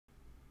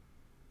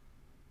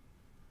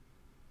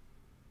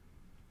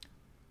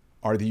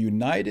Are the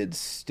United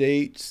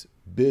States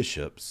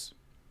bishops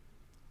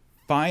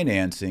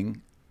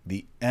financing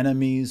the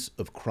enemies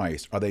of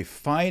Christ? Are they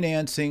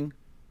financing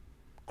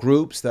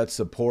groups that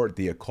support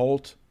the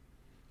occult,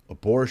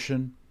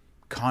 abortion,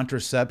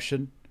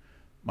 contraception?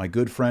 My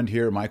good friend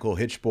here, Michael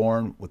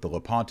Hitchborn with the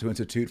Lepanto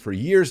Institute, for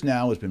years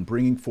now has been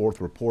bringing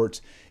forth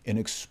reports and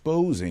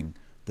exposing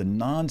the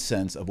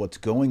nonsense of what's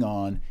going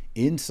on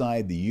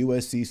inside the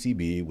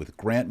USCCB with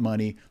grant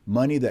money,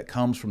 money that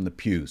comes from the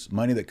pews,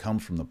 money that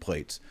comes from the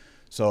plates.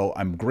 So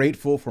I'm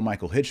grateful for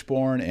Michael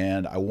Hitchborn,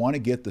 and I want to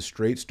get the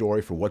straight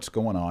story for what's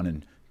going on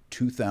in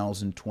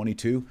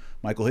 2022.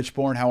 Michael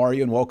Hitchborn, how are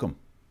you, and welcome.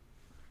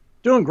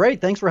 Doing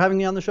great. Thanks for having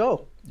me on the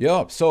show.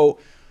 Yeah, so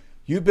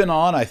you've been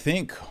on, I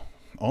think,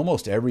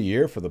 almost every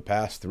year for the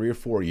past 3 or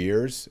 4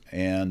 years,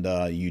 and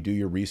you do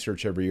your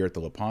research every year at the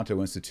Lepanto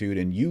Institute,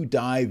 and you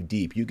dive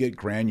deep, you get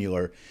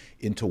granular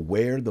into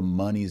where the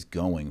money's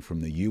going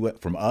from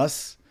from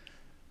us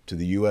to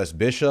the U.S.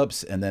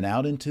 bishops, and then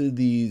out into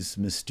these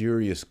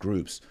mysterious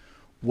groups.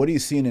 What are you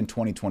seeing in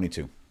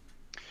 2022?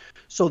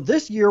 So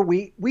this year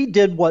we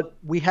did what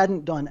we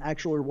hadn't done,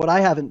 actually, or what I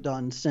haven't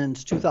done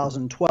since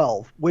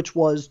 2012, which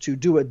was to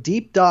do a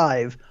deep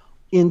dive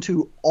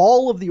into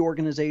all of the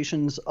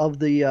organizations of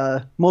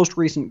the most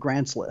recent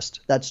grants list.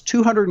 That's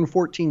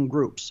 214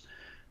 groups.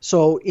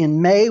 So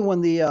in May,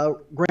 when the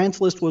grants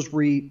list was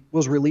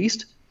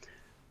released,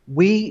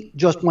 we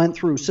just went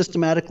through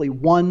systematically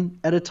one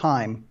at a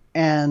time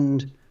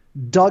and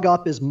dug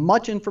up as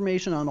much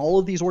information on all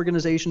of these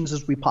organizations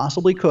as we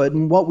possibly could.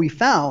 And what we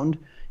found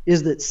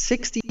is that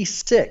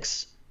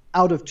 66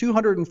 out of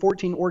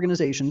 214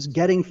 organizations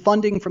getting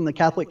funding from the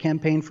Catholic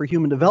Campaign for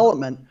Human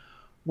Development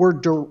were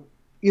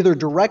either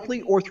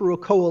directly or through a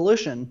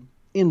coalition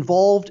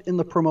involved in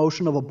the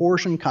promotion of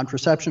abortion,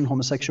 contraception,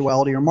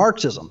 homosexuality, or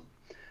Marxism.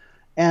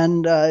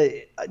 And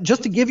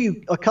just to give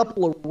you a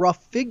couple of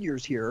rough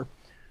figures here,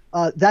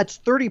 that's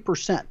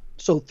 30%.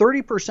 So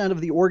 30% of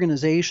the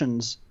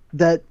organizations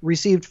that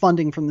received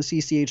funding from the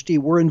CCHD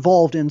were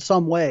involved in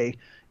some way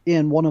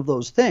in one of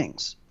those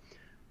things.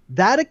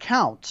 That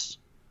accounts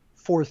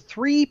for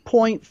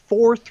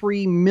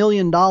 $3.43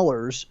 million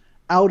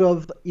out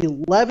of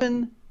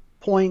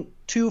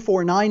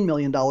 $11.249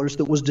 million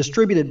that was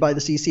distributed by the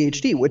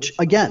CCHD, which,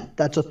 again,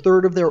 that's a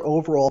third of their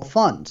overall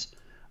funds.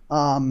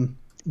 But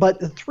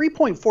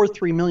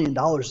 $3.43 million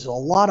is a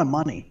lot of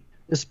money,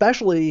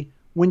 especially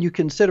when you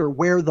consider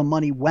where the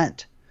money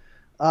went.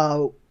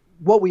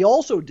 What we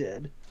also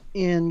did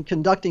in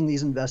conducting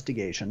these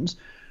investigations,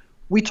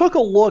 we took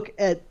a look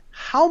at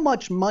how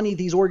much money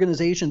these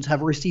organizations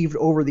have received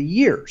over the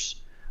years.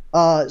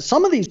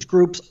 Some of these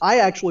groups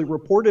I actually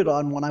reported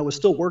on when I was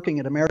still working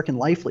at American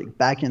Life League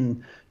back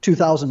in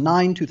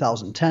 2009,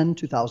 2010,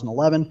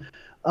 2011.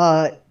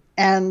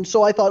 And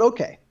so I thought,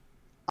 okay,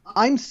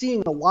 I'm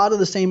seeing a lot of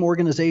the same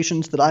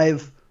organizations that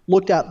I've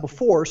looked at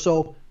before.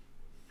 So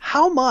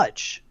how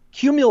much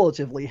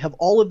cumulatively have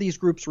all of these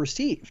groups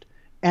received?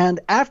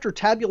 And after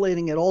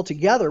tabulating it all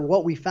together,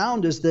 what we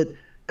found is that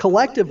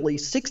collectively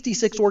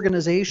 66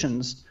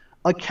 organizations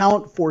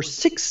account for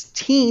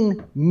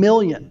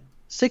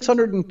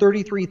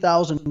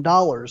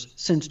 $16,633,000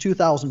 since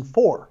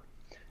 2004.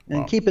 And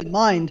wow. Keep in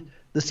mind,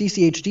 the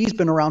CCHD's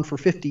been around for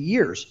 50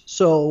 years.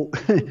 So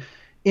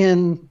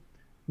in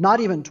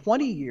not even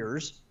 20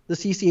 years, the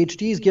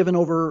CCHD's given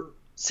over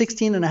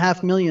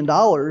 $16.5 million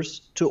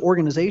to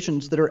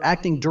organizations that are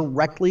acting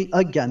directly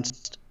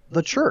against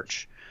the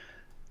church.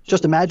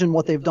 Just imagine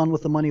what they've done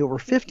with the money over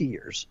 50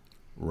 years.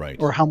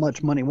 Right. Or how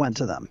much money went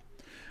to them.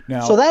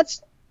 Now, so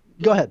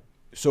go ahead.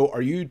 So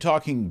are you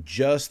talking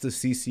just the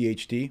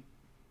CCHD?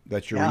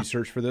 That's your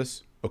research for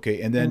this?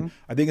 Okay. And then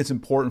I think it's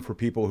important for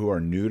people who are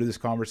new to this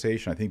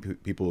conversation. I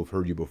think people who've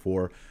heard you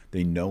before,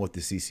 they know what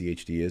the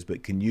CCHD is,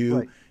 but can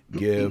you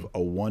give a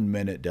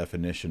 1-minute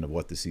definition of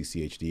what the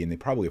CCHD, and they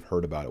probably have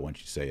heard about it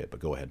once you say it, but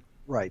go ahead.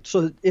 Right.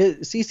 So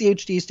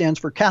CCHD stands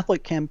for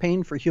Catholic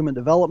Campaign for Human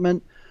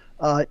Development.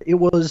 It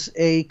was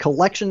a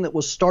collection that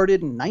was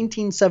started in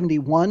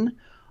 1971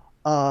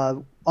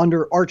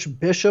 under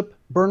Archbishop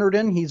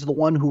Bernardin. He's the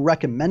one who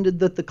recommended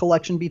that the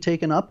collection be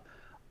taken up.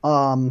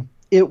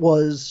 It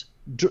was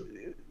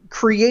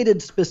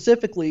created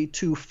specifically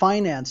to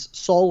finance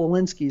Saul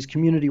Alinsky's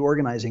community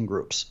organizing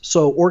groups.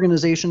 So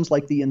organizations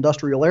like the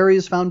Industrial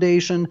Areas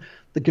Foundation,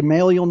 the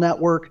Gamaliel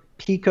Network,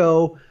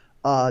 PICO,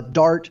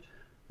 DART,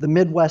 the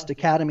Midwest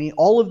Academy,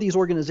 all of these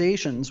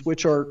organizations,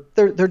 which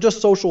they're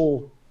just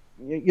social,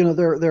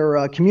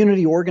 they're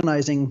community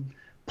organizing,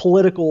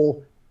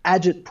 political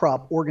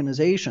agitprop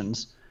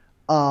organizations.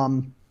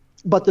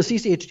 But the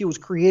CCHD was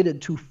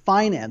created to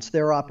finance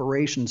their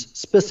operations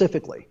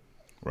specifically.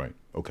 Right.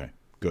 Okay.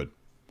 Good.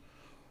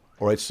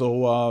 All right.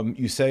 So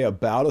you say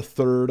about a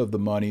third of the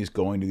money is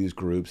going to these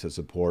groups that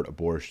support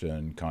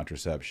abortion,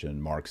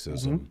 contraception,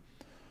 Marxism.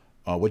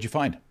 What'd you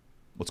find?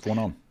 What's going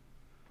on?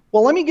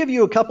 Well, let me give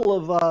you a couple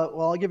of,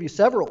 I'll give you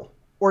several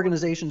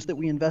organizations that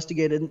we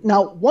investigated.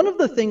 Now, one of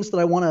the things that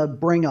I want to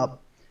bring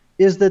up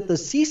is that the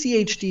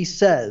CCHD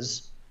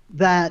says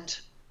that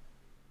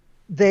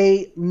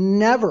they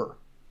never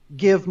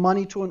give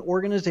money to an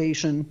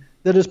organization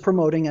that is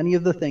promoting any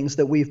of the things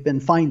that we've been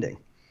finding.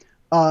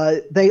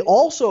 They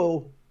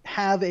also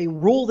have a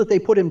rule that they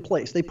put in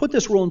place. They put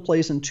this rule in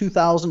place in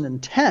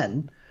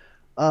 2010,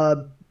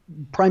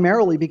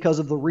 primarily because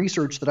of the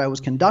research that I was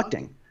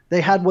conducting.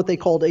 They had what they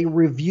called a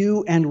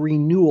review and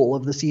renewal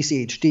of the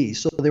CCHD.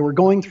 So they were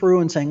going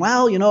through and saying,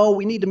 well,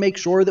 we need to make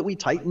sure that we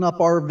tighten up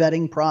our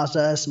vetting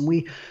process, and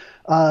we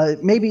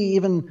maybe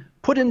even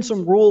put in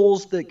some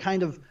rules that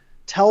kind of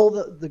tell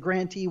the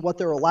grantee what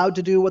they're allowed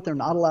to do, what they're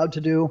not allowed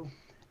to do.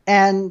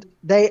 And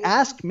they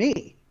asked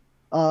me,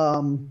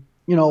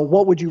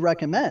 what would you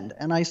recommend?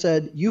 And I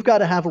said, you've got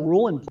to have a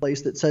rule in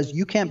place that says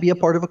you can't be a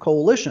part of a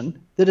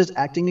coalition that is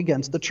acting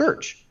against the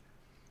church.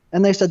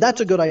 And they said,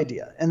 that's a good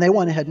idea. And they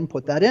went ahead and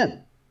put that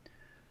in.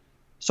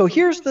 So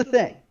here's the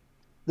thing.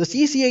 The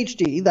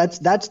CCHD,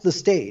 that's the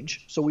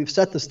stage. So we've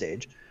set the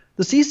stage.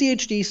 The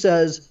CCHD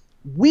says,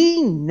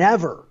 we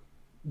never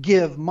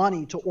give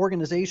money to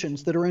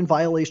organizations that are in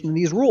violation of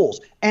these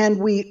rules. And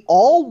we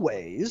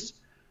always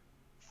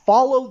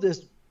follow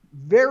this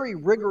very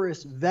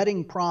rigorous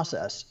vetting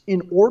process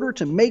in order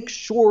to make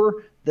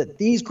sure that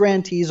these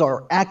grantees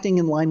are acting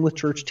in line with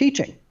church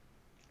teaching.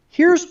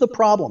 Here's the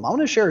problem. I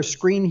want to share a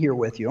screen here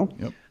with you.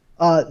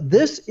 Yep.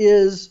 This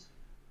is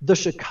the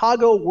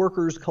Chicago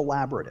Workers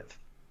Collaborative.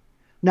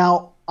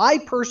 Now, I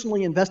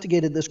personally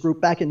investigated this group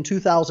back in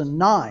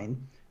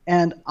 2009,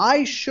 and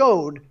I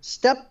showed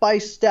step by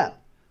step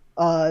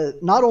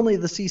not only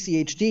the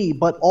CCHD,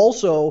 but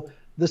also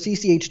the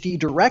CCHD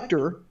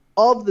director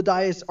of the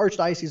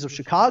Archdiocese of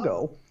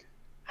Chicago,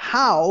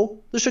 how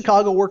the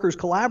Chicago Workers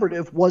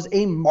Collaborative was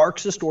a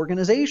Marxist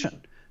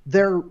organization.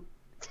 Their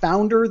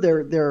founder,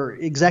 their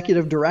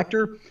executive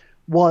director,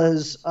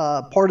 was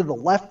part of the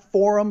Left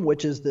Forum,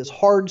 which is this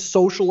hard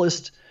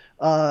socialist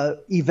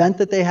event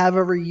that they have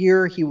every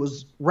year. He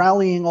was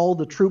rallying all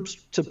the troops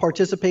to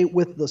participate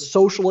with the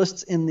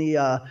socialists in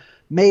the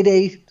May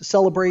Day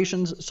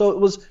celebrations.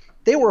 So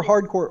they were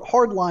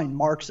hardline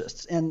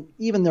Marxists, and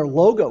even their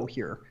logo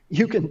here,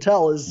 you can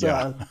tell, is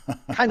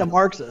kind of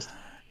Marxist.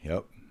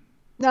 Yep.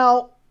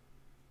 Now,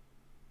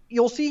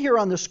 you'll see here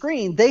on the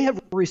screen, they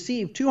have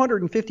received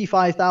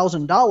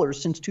 $255,000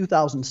 since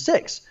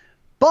 2006.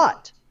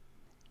 But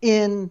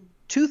in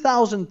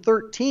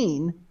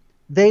 2013,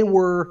 they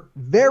were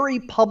very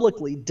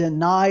publicly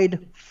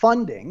denied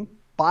funding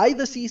by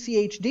the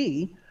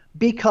CCHD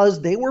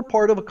because they were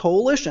part of a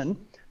coalition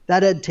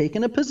that had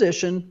taken a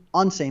position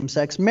on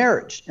same-sex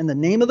marriage. And the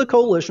name of the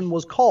coalition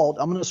was called,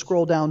 I'm going to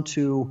scroll down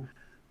to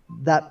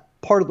that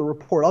part of the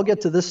report. I'll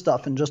get to this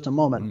stuff in just a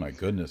moment. Oh my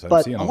goodness.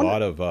 I'm seeing a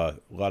lot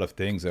of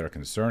things that are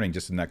concerning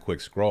just in that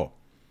quick scroll.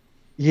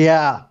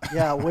 Yeah.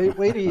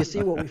 Wait till you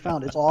see what we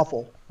found. It's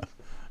awful.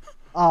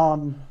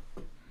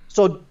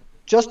 So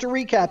just to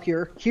recap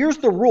here, here's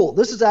the rule.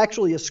 This is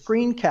actually a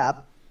screen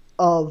cap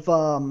of,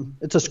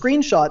 it's a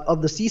screenshot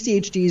of the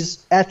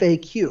CCHD's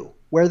FAQ,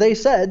 where they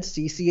said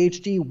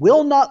CCHD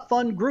will not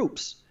fund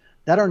groups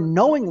that are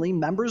knowingly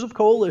members of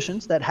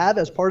coalitions that have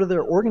as part of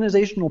their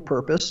organizational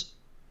purpose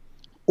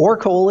or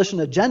coalition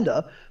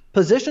agenda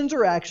positions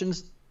or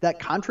actions that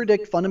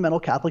contradict fundamental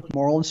Catholic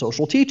moral and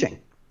social teaching.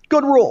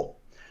 Good rule.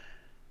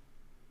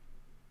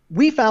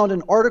 We found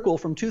an article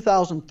from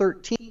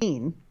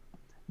 2013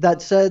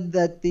 that said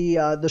that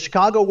the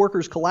Chicago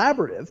Workers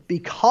Collaborative,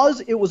 because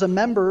it was a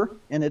member,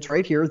 and it's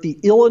right here, the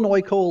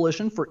Illinois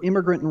Coalition for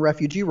Immigrant and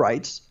Refugee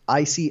Rights,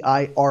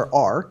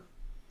 ICIRR,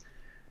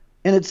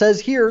 and it says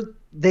here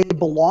they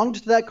belonged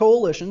to that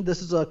coalition.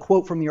 This is a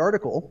quote from the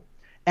article.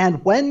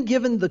 And when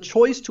given the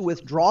choice to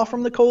withdraw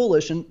from the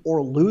coalition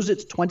or lose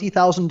its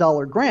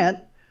 $20,000 grant,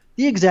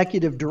 the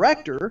executive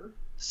director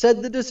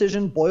said the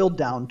decision boiled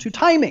down to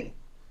timing.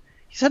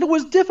 He said it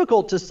was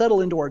difficult to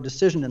settle into our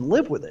decision and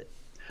live with it,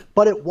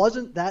 but it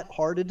wasn't that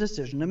hard a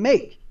decision to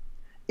make.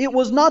 It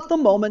was not the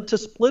moment to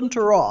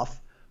splinter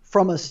off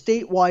from a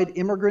statewide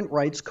immigrant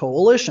rights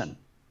coalition.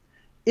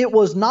 It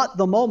was not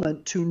the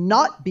moment to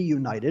not be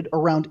united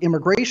around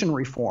immigration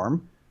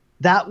reform.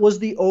 That was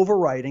the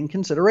overriding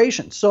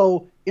consideration.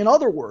 So, in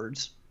other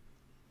words,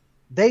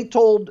 they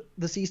told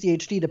the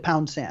CCHD to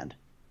pound sand.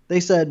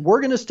 They said,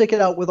 we're going to stick it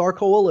out with our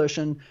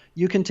coalition.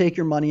 You can take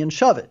your money and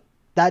shove it.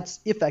 That's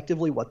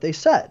effectively what they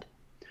said.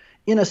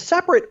 In a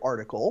separate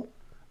article,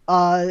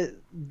 Leon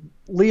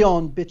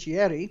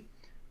Bicchieri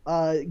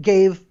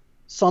gave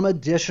some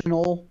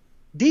additional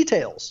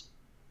details.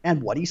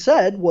 And what he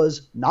said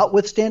was,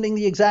 notwithstanding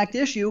the exact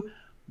issue,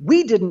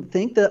 we didn't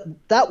think that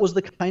that was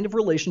the kind of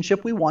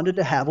relationship we wanted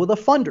to have with a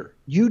funder.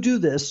 You do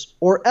this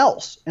or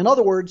else. In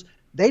other words,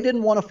 they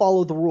didn't want to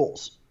follow the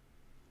rules.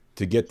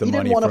 To get the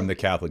money from the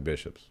Catholic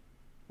bishops.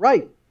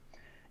 Right.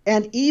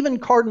 And even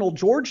Cardinal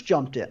George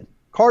jumped in.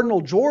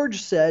 Cardinal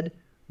George said,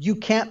 you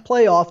can't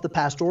play off the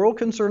pastoral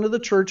concern of the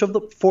church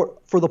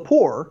for the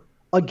poor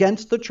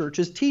against the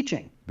church's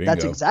teaching. Bingo.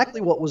 That's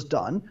exactly what was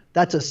done.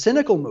 That's a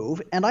cynical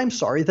move, and I'm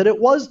sorry that it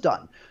was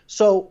done.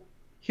 So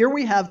here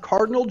we have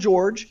Cardinal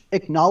George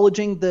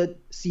acknowledging that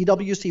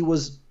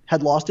CWC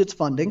had lost its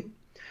funding.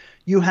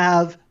 You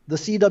have the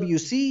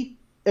CWC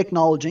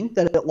acknowledging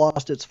that it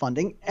lost its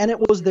funding, and it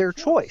was their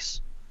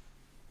choice.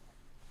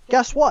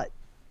 Guess what?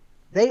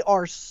 They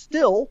are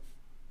still,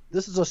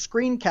 this is a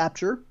screen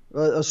capture,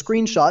 a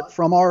screenshot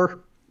from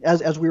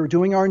as we were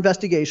doing our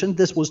investigation.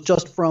 This was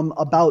just from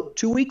about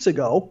 2 weeks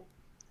ago.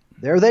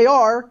 There they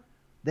are.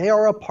 They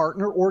are a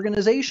partner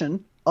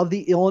organization of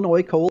the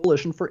Illinois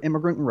Coalition for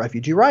Immigrant and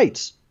Refugee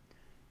Rights.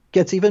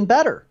 Gets even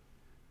better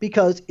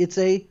because it's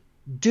a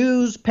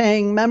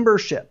dues-paying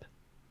membership,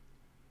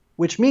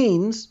 which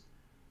means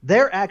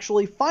they're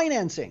actually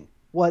financing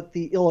what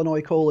the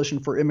Illinois Coalition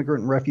for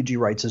Immigrant and Refugee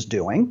Rights is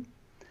doing.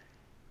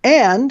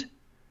 And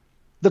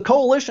the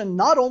coalition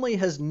not only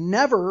has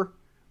never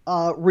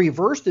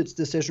reversed its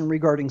decision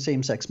regarding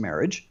same-sex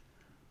marriage,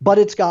 but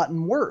it's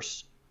gotten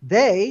worse.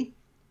 They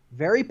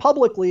very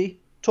publicly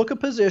took a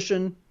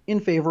position in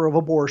favor of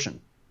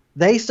abortion.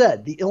 They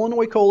said the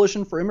Illinois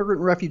Coalition for Immigrant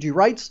and Refugee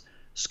Rights,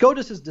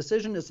 SCOTUS's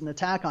decision is an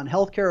attack on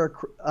healthcare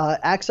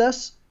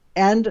access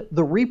and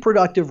the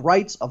reproductive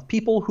rights of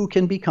people who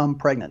can become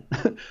pregnant.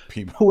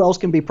 Who else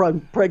can be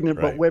pregnant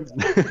but women?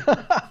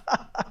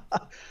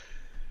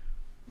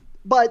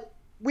 But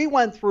we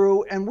went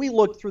through and we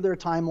looked through their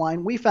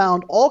timeline. We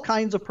found all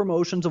kinds of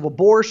promotions of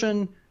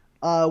abortion.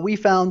 We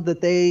found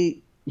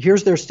that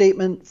here's their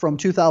statement from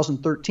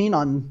 2013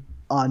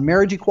 on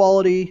marriage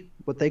equality,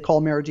 what they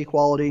call marriage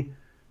equality.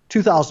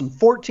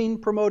 2014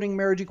 promoting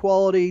marriage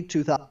equality,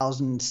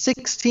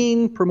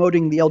 2016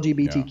 promoting the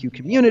LGBTQ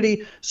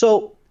community.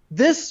 So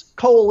this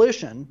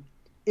coalition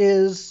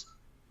is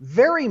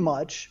very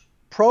much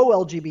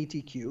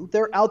pro-LGBTQ.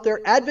 They're out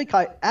there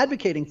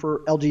advocating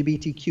for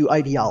LGBTQ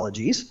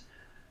ideologies,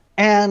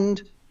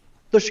 and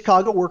the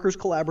Chicago Workers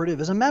Collaborative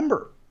is a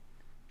member.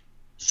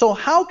 So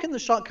how can the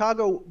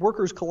Chicago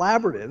Workers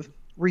Collaborative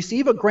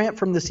receive a grant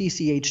from the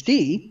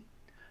CCHD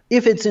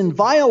if it's in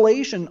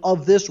violation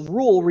of this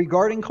rule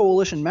regarding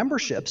coalition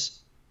memberships,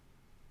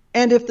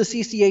 and if the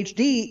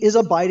CCHD is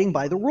abiding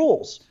by the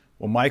rules?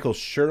 Well, Michael,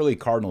 surely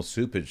Cardinal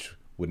Cupich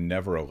would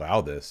never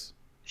allow this.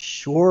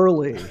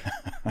 Surely.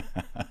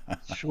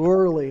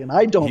 Surely. And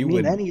I don't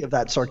mean any of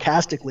that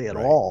sarcastically at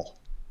all.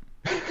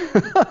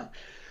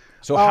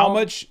 So how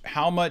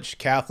much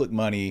Catholic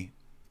money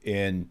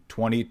in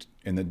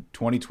the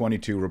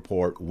 2022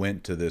 report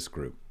went to this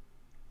group?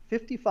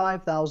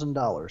 $55,000.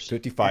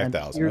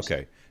 $55,000.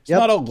 Okay. It's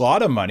not a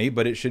lot of money,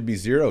 but it should be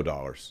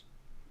 $0.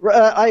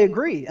 I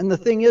agree. And the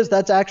thing is,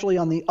 that's actually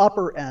on the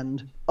upper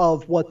end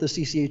of what the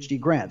CCHD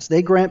grants.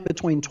 They grant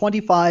between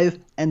 $25,000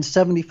 and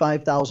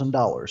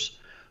 $75,000.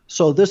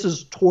 So this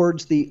is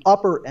towards the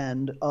upper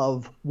end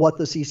of what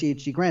the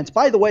CCHD grants.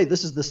 By the way,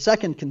 this is the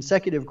second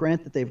consecutive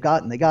grant that they've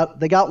gotten. They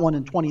got one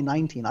in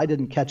 2019. I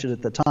didn't catch it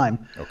at the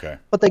time. Okay.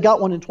 But they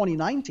got one in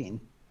 2019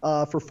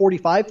 for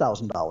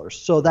 $45,000.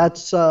 So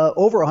that's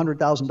over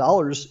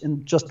 $100,000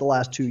 in just the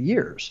last 2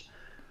 years.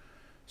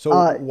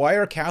 So why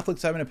are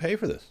Catholics having to pay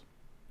for this?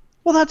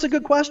 Well, that's a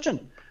good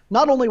question.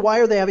 Not only why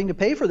are they having to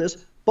pay for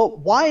this, but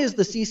why is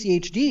the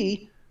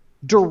CCHD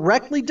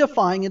directly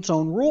defying its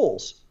own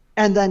rules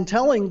and then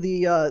telling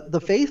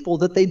the faithful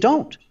that they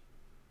don't?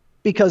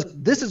 Because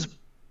this is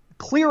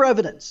clear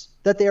evidence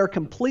that they are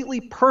completely,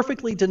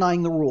 perfectly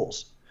denying the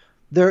rules.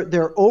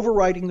 They're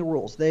overriding the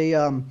rules. They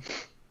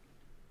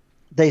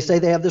say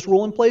they have this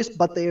rule in place,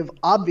 but they have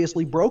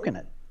obviously broken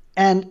it.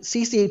 And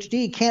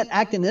CCHD can't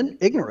act in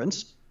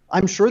ignorance.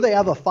 I'm sure they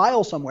have a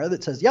file somewhere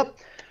that says, yep,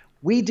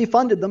 we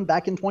defunded them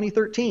back in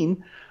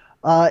 2013,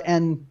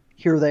 and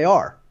here they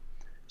are.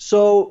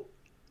 So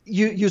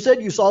you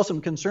said you saw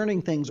some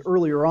concerning things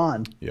earlier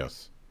on.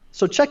 Yes.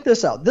 So check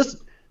this out.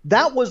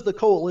 That was the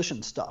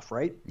coalition stuff,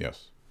 right?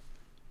 Yes.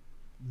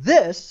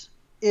 This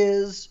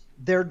is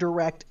their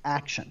direct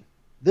action.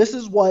 This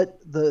is what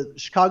the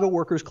Chicago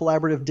Workers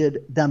Collaborative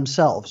did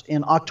themselves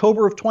in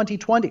October of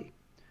 2020.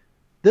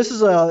 This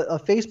is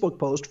a Facebook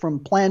post from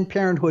Planned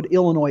Parenthood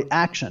Illinois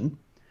Action.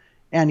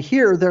 And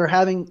here they're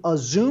having a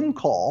Zoom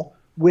call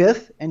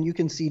with, and you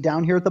can see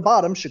down here at the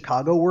bottom,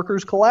 Chicago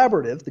Workers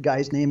Collaborative. The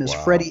guy's name is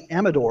Freddie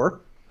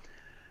Amador.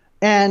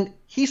 And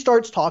he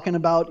starts talking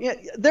about,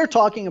 they're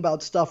talking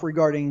about stuff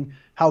regarding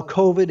how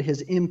COVID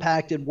has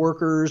impacted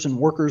workers and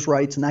workers'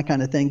 rights and that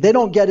kind of thing. They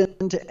don't get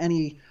into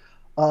any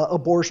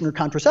abortion or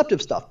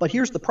contraceptive stuff. But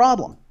here's the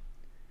problem.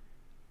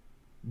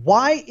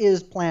 Why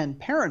is Planned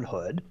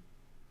Parenthood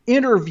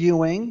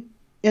interviewing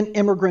an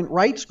immigrant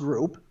rights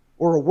group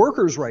or a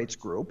workers' rights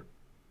group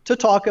to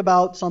talk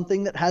about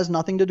something that has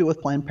nothing to do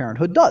with Planned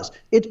Parenthood does?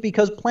 It's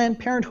because Planned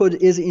Parenthood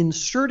is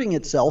inserting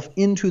itself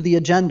into the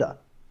agenda.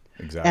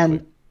 Exactly.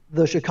 And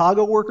the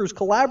Chicago Workers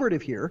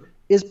Collaborative here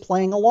is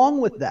playing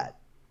along with that.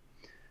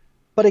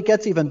 But it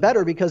gets even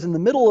better because in the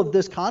middle of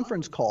this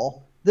conference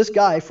call, this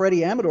guy,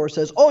 Freddie Amador,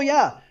 says, oh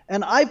yeah,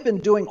 and I've been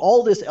doing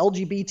all this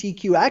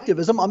LGBTQ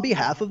activism on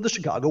behalf of the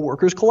Chicago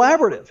Workers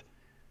Collaborative.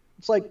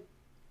 It's like,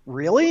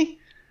 really?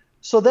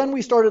 So then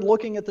we started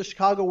looking at the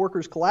Chicago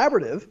Workers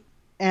Collaborative,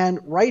 and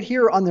right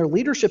here on their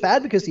leadership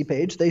advocacy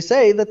page, they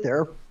say that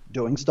they're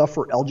doing stuff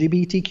for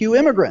LGBTQ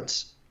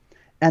immigrants.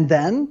 And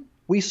then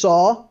we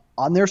saw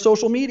on their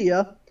social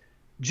media,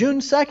 June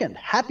 2nd,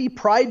 Happy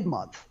Pride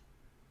Month.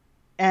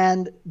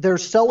 And they're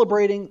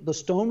celebrating the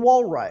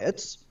Stonewall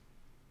riots,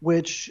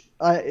 which,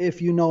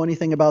 if you know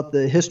anything about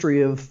the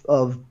history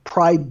of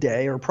Pride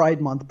Day or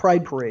Pride Month,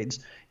 Pride parades,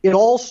 it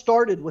all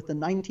started with the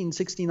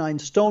 1969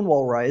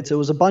 Stonewall riots. It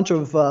was a bunch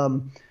of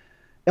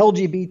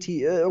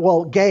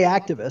LGBT, gay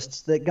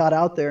activists that got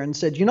out there and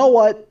said, you know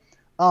what,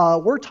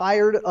 we're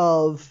tired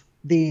of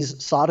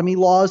these sodomy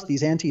laws,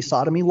 these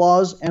anti-sodomy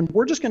laws, and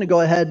we're just going to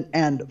go ahead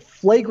and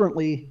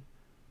flagrantly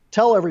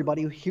tell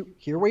everybody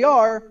here we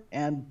are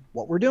and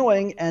what we're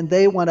doing. And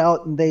they went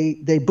out and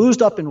they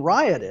boozed up and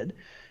rioted,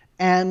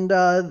 and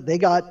they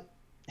got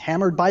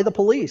hammered by the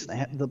police.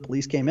 The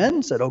police came in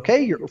and said,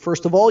 okay,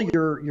 first of all,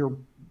 you're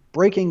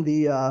breaking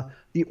the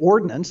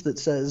ordinance that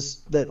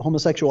says that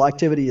homosexual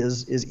activity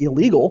is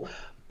illegal,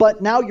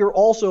 but now you're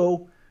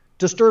also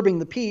disturbing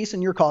the peace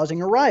and you're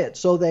causing a riot.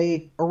 So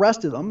they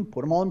arrested them,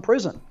 put them all in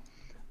prison.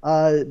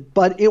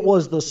 But it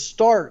was the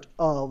start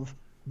of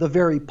the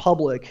very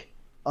public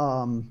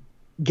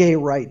gay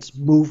rights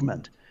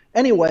movement.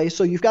 Anyway,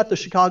 so you've got the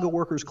Chicago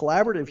Workers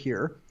Collaborative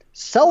here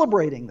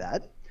celebrating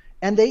that,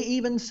 and they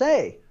even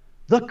say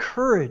the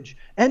courage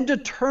and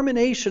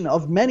determination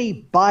of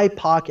many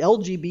BIPOC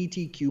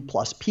LGBTQ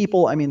plus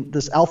people. I mean,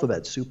 this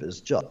alphabet soup is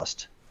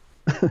just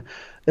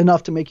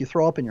enough to make you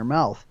throw up in your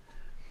mouth.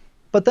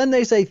 But then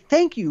they say,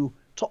 thank you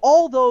to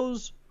all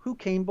those who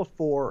came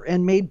before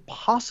and made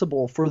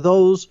possible for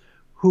those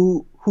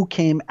who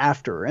came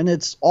after. And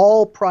it's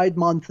all Pride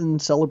Month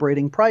and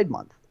celebrating Pride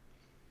Month.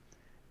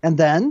 And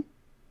then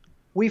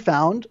we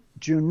found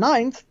June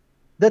 9th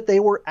that they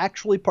were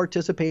actually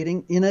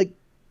participating in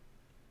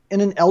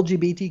an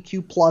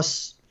LGBTQ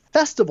plus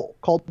festival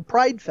called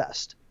Pride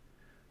Fest.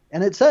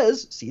 And it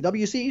says,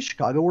 CWC,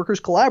 Chicago Workers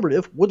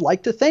Collaborative, would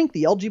like to thank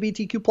the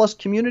LGBTQ plus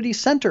Community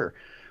Center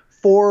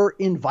for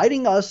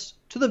inviting us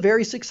to the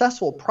very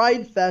successful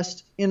Pride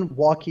Fest in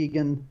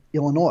Waukegan,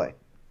 Illinois.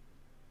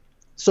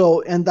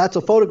 So, and that's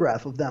a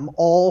photograph of them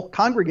all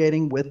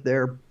congregating with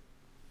their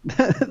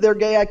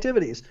gay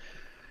activities.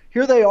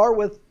 Here they are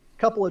with a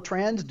couple of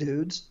trans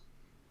dudes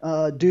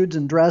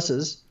in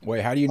dresses.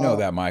 Wait, how do you know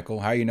that, Michael?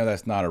 How do you know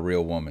that's not a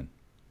real woman?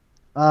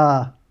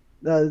 Well,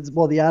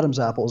 the Adam's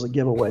apple is a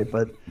giveaway,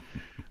 but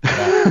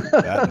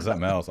that and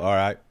something else. All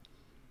right.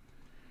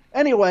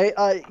 Anyway,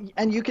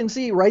 and you can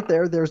see right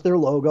there's their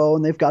logo,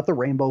 and they've got the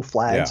rainbow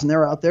flags, and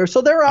they're out there.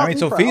 So they're out. I mean,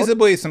 so proud.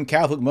 Feasibly, some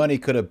Catholic money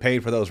could have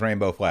paid for those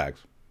rainbow flags.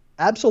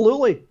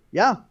 Absolutely.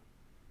 Yeah,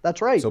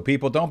 that's right. So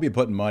people, don't be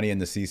putting money in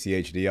the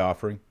CCHD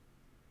offering.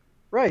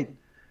 Right.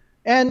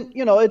 And,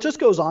 you know, it just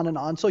goes on and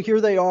on. So here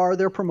they are.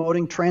 They're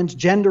promoting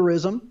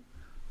transgenderism.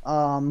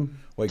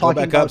 Wait, go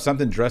back up.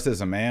 Something dressed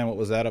as a man. What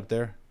was that up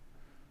there?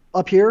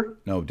 Up here?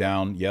 No,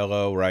 down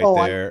yellow right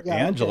there.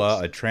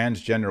 Angela, a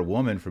transgender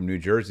woman from New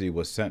Jersey,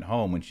 was sent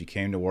home when she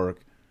came to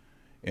work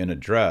in a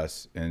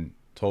dress and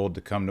told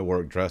to come to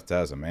work dressed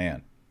as a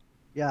man.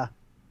 Yeah.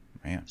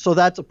 Man. So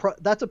that's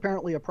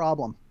apparently a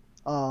problem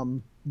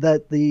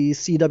that the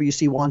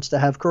CWC wants to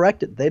have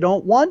corrected. They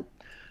don't want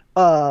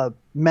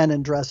men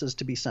in dresses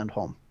to be sent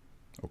home.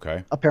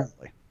 Okay.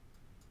 Apparently.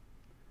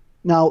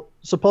 Now,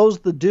 suppose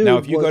the dude. Now,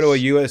 if you go to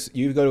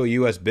a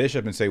U.S.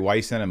 bishop and say, "Why are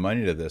you sending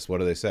money to this?" What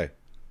do they say?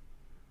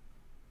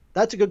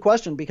 That's a good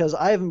question, because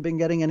I haven't been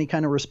getting any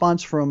kind of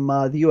response from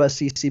the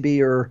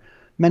USCCB or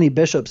many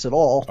bishops at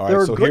all. All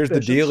right, so here's the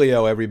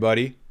dealio,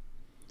 everybody.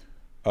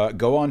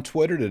 Go on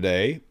Twitter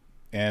today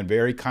and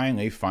very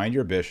kindly find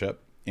your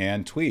bishop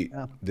and tweet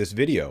this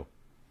video.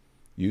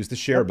 Use the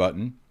share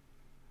button.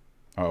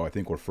 Oh, I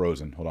think we're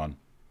frozen. Hold on.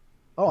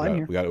 Oh, I'm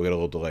here. We got a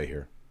little delay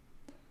here.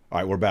 All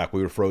right, we're back.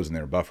 We were frozen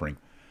there, buffering.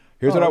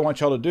 Here's what I want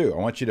y'all to do. I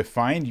want you to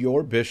find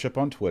your bishop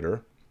on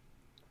Twitter,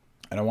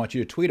 and I want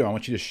you to tweet him. I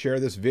want you to share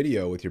this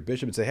video with your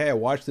bishop and say, hey, I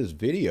watched this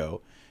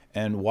video,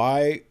 and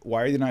why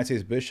are the United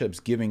States bishops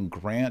giving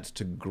grants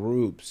to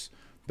groups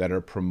that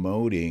are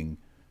promoting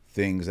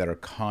things that are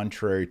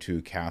contrary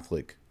to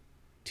Catholic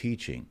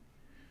teaching?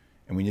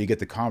 And we need to get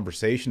the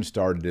conversation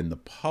started in the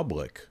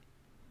public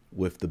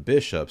with the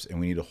bishops,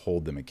 and we need to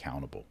hold them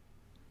accountable.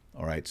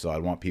 All right, so I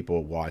want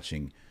people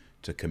watching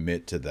to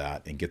commit to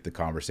that and get the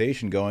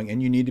conversation going.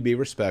 And you need to be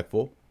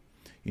respectful.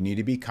 You need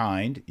to be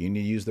kind. You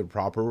need to use the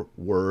proper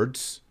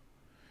words.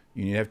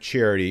 You need to have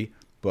charity.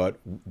 But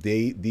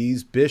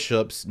these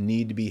bishops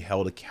need to be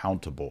held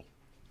accountable.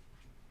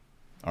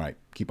 All right,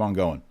 keep on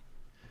going.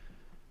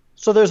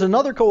 So there's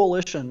another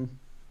coalition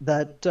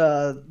that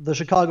the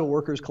Chicago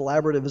Workers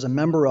Collaborative is a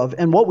member of.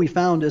 And what we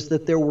found is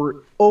that there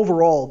were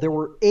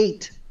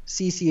 8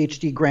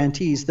 CCHD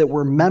grantees that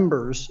were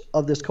members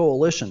of this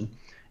coalition.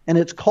 And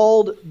it's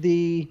called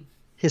the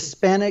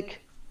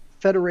Hispanic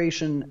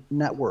Federation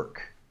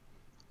Network.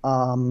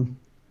 Let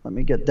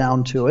me get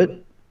down to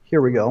it. Here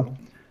we go.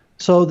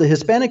 So the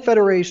Hispanic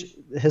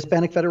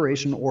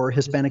Federation or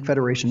Hispanic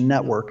Federation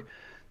Network,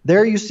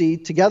 there you see,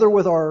 together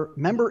with our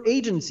member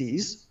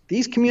agencies,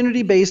 these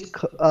community-based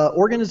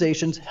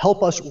organizations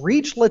help us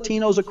reach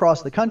Latinos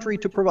across the country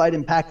to provide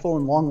impactful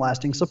and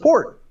long-lasting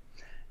support.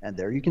 And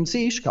there you can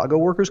see Chicago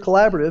Workers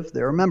Collaborative,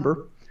 they're a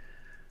member.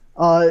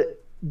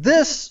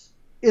 This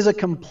is a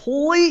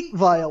complete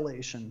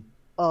violation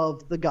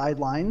of the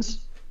guidelines,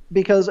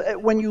 because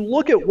when you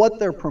look at what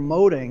they're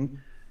promoting,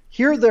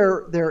 here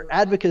their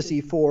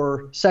advocacy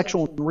for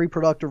sexual and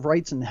reproductive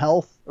rights and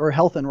health, or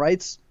health and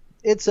rights,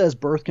 it says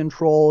birth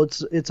control.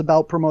 It's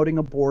about promoting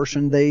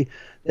abortion. They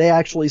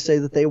actually say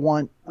that they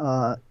want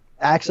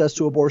access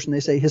to abortion. They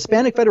say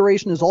Hispanic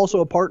Federation is also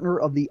a partner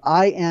of the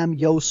I Am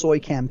Yo Soy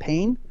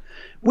campaign,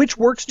 which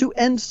works to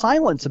end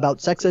silence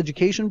about sex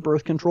education,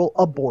 birth control,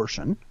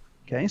 abortion.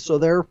 Okay, so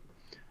they're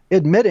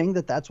admitting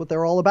that that's what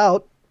they're all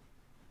about.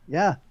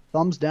 Yeah,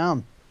 thumbs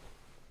down.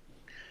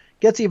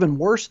 Gets even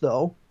worse,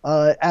 though.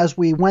 As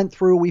we went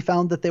through, we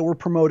found that they were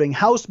promoting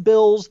House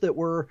bills that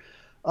were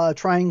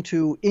trying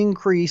to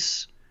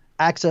increase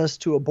access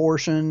to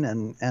abortion.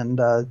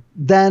 And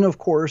then, of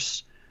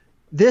course,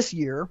 this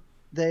year,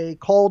 they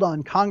called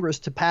on Congress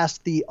to pass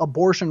the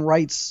abortion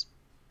rights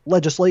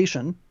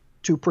legislation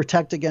to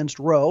protect against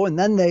Roe. And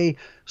then they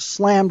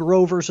slammed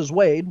Roe versus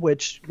Wade,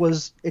 which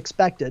was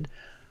expected.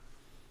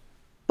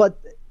 But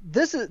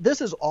this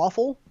is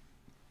awful,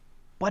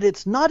 but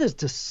it's not as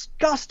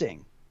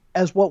disgusting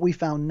as what we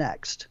found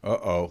next.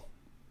 Uh-oh.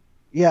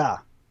 Yeah.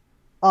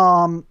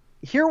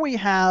 Here we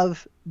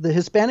have the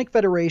Hispanic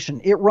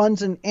Federation. It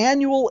runs an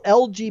annual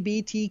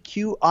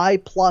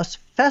LGBTQI plus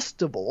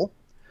festival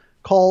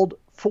called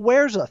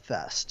Fuerza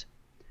Fest.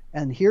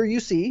 And here you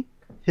see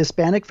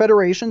Hispanic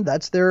Federation.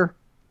 That's their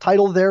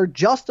title there,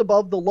 just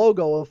above the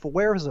logo of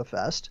Fuerza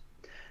Fest.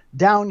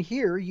 Down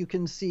here, you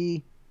can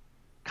see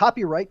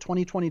copyright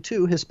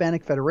 2022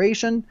 Hispanic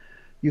Federation.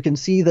 You can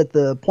see that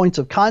the points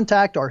of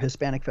contact are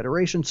Hispanic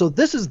Federation. So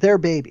this is their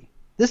baby.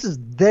 This is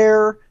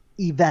their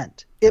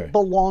event. Okay. It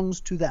belongs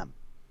to them.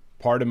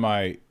 Pardon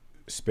my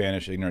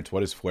Spanish ignorance.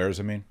 What does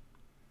Fuerza mean?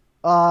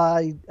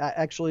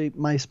 Actually,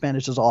 my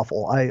Spanish is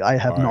awful. I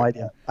have no right.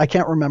 idea. I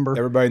can't remember.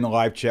 Everybody in the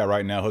live chat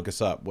right now, hook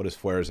us up. What does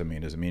Fuerza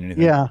mean? Does it mean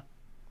anything? Yeah.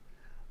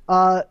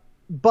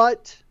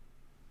 But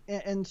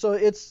so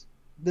it's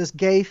this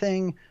gay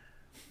thing.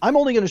 I'm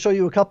only going to show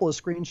you a couple of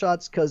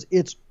screenshots because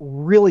it's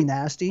really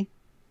nasty.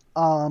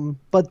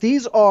 But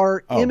these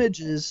are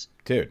images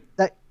dude.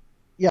 that,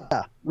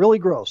 yeah, really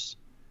gross.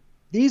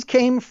 These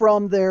came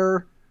from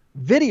their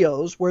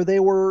videos where they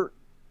were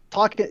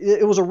talking.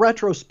 It was a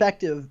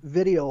retrospective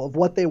video of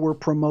what they were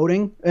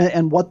promoting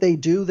and what they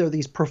do. They're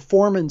these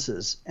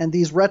performances and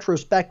these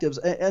retrospectives.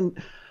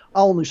 And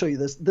I'll only show you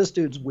this. This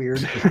dude's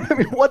weird. I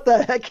mean, what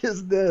the heck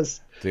is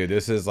this? Dude,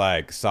 this is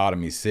like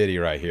Sodomy City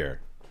right here.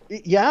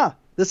 Yeah,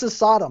 this is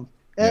Sodom.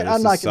 And Yeah,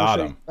 I'm not going to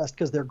show you the rest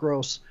because they're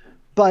gross.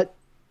 But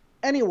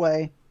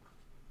anyway,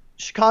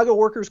 Chicago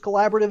Workers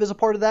Collaborative is a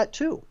part of that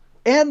too.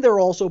 And they're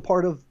also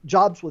part of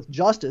Jobs with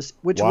Justice,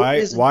 which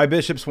why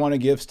bishops want to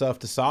give stuff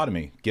to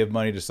sodomy, give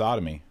money to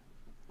sodomy.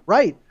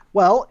 Right.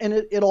 Well, and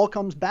it all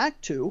comes back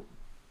to,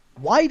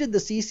 why did the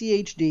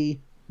CCHD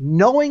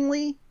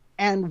knowingly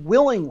and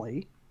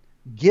willingly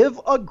give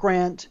a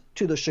grant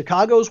to the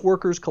Chicago's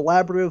Workers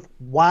Collaborative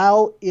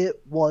while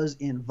it was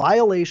in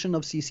violation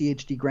of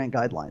CCHD grant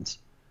guidelines?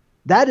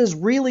 That is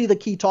really the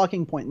key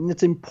talking point. And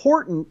it's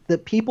important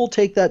that people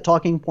take that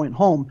talking point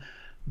home,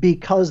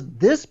 because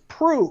this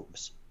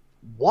proves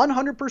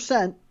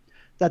 100%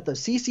 that the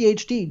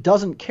CCHD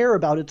doesn't care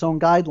about its own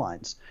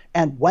guidelines.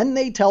 And when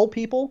they tell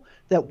people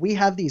that we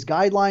have these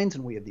guidelines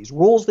and we have these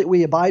rules that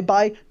we abide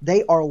by,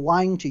 they are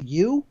lying to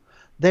you,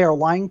 they are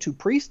lying to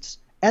priests,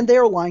 and they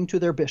are lying to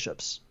their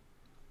bishops.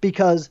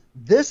 Because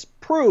this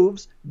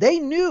proves they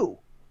knew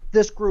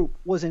this group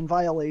was in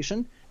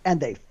violation and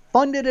they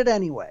funded it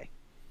anyway.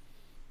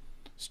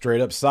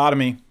 Straight up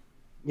sodomy.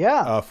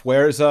 Yeah.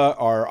 Fuerza,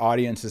 our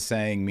audience is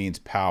saying, means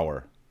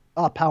power.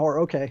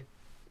 Power, okay.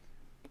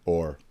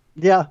 Or.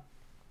 Yeah.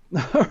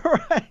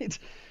 Right.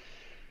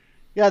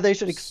 Yeah, they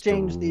should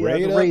exchange the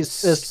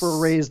raised fist for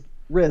raised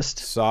wrist.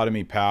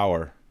 Sodomy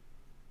power.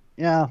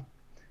 Yeah.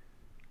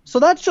 So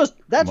that's just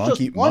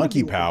one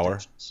monkey power.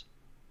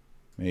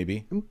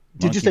 Maybe.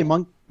 Did you say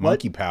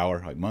monkey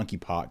power, like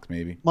monkeypox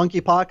maybe.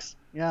 Monkeypox?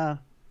 Yeah.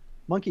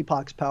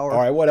 Monkeypox power. All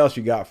right, what else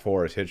you got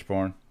for us,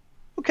 Hitchborn?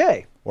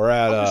 Okay. We're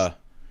at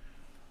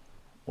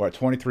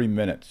 23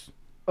 minutes.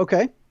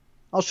 Okay.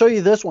 I'll show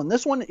you this one.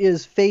 This one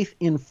is Faith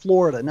in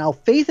Florida. Now,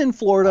 Faith in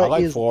Florida I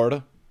like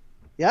Florida.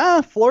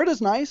 Yeah,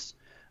 Florida's nice.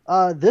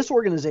 This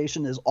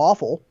organization is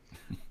awful.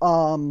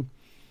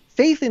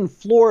 Faith in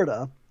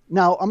Florida.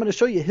 Now, I'm going to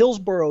show you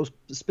Hillsborough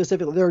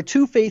specifically. There are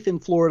two Faith in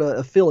Florida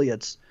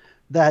affiliates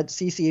that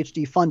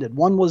CCHD funded.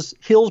 One was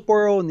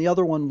Hillsborough and the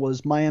other one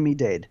was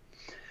Miami-Dade.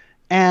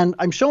 And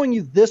I'm showing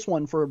you this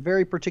one for a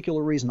very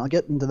particular reason. I'll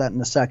get into that in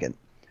a second.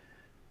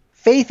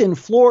 Faith in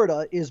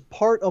Florida is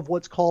part of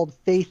what's called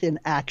Faith in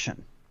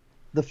Action.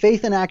 The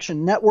Faith in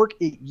Action Network,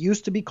 it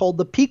used to be called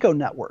the PICO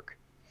Network.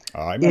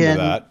 I remember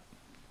that.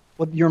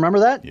 What, you remember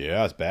that?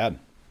 Yeah, it's bad.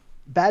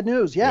 Bad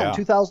news. Yeah. In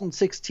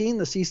 2016,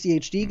 the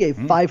CCHD gave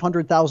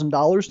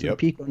 $500,000 to the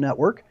PICO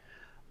Network.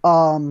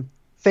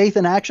 Faith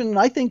in Action, and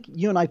I think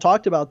you and I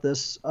talked about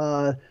this,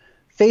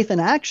 Faith in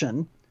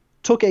Action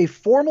took a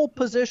formal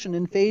position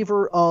in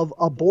favor of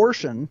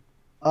abortion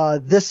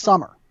this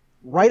summer.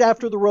 right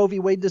after the Roe v.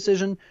 Wade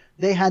decision,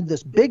 they had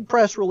this big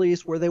press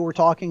release where they were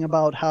talking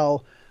about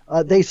how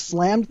they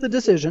slammed the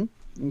decision.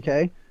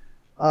 Okay.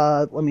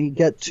 Let me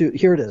get to,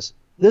 here it is.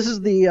 This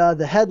is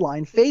the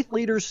headline: Faith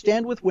leaders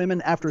stand with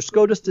women after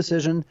SCOTUS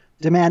decision,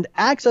 demand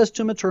access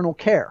to maternal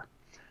care.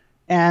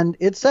 And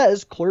it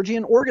says clergy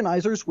and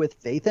organizers with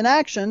faith in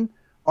action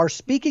are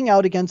speaking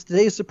out against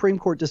today's Supreme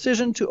Court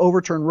decision to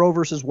overturn Roe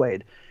versus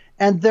Wade.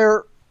 And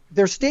their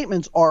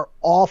statements are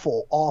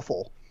awful,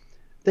 awful.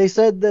 They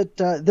said that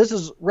this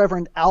is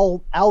Reverend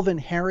Alvin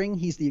Herring.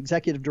 He's the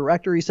executive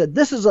director. He said,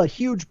 "This is a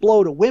huge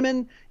blow to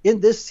women in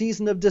this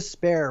season of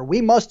despair.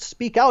 We must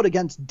speak out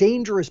against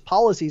dangerous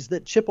policies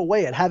that chip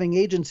away at having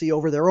agency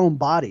over their own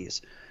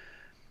bodies."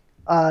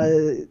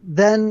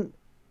 Then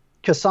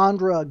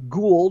Cassandra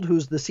Gould,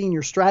 who's the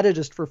senior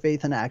strategist for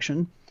Faith in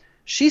Action,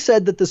 she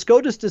said that the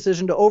SCOTUS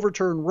decision to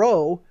overturn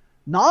Roe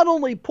not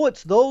only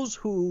puts those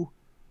who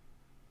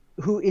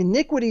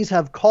iniquities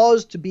have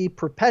caused to be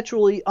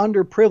perpetually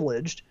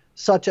underprivileged,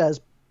 such as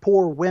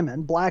poor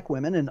women, black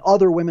women, and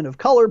other women of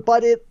color,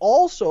 but it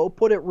also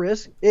put at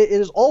risk, it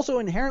is also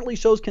inherently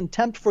shows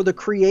contempt for the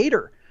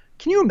Creator.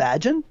 Can you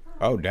imagine?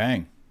 Oh,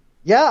 dang.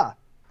 Yeah.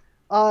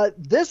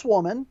 This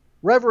woman,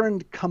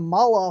 Reverend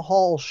Kamala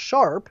Hall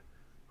Sharp,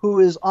 who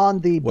is on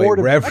the board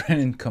of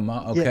Reverend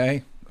Kamala, okay,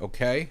 yeah.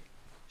 Okay.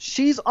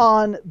 She's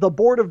on the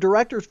board of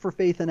directors for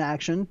Faith in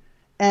Action,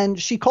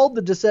 and she called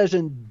the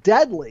decision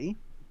deadly,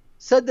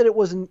 said that it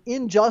was an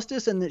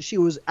injustice and that she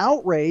was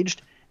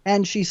outraged.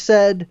 And she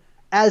said,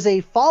 "As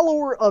a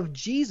follower of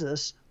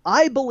Jesus,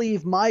 I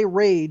believe my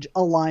rage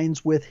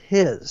aligns with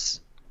his."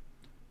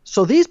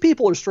 So these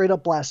people are straight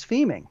up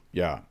blaspheming.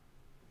 Yeah.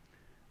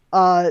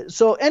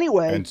 So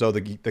anyway. And so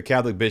the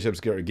Catholic bishops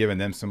are giving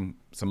them some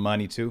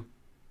money too?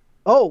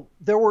 Oh,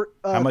 there were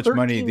how much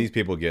money did these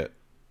people get?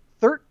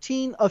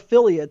 13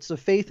 affiliates of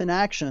Faith in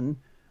Action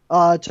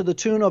to the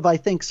tune of, I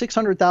think,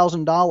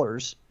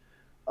 $600,000.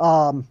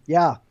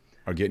 Yeah.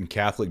 Are getting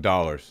Catholic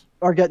dollars.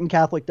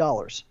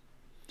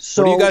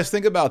 So, what do you guys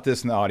think about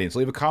this in the audience?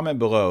 Leave a comment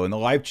below in the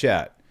live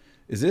chat.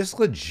 Is this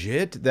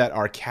legit that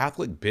our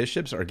Catholic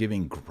bishops are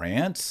giving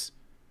grants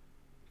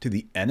to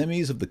the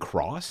enemies of the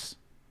cross?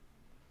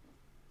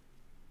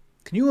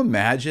 Can you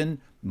imagine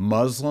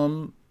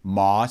Muslim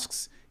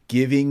mosques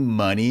giving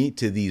money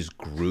to these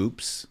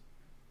groups?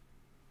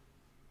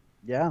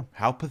 Yeah.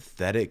 How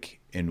pathetic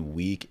and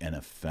weak and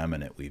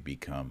effeminate we've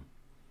become.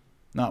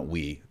 Not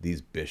we,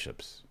 these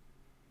bishops.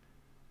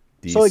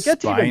 These so it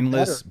gets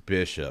spineless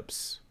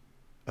bishops.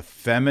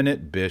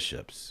 Effeminate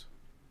bishops.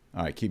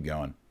 All right, keep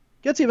going.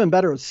 Gets even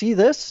better. See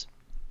this?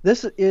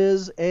 This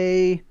is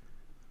a,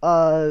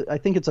 I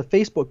think it's a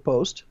Facebook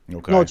post.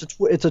 Okay. No,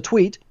 it's a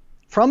tweet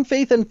from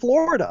Faith in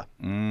Florida,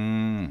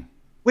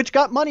 which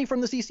got money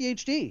from the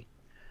CCHD.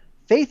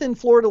 Faith in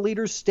Florida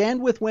leaders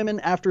stand with women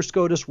after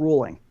SCOTUS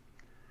ruling.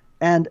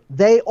 And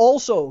they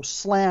also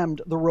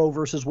slammed the Roe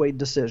versus Wade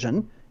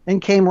decision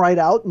and came right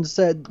out and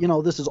said, you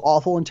know, this is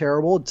awful and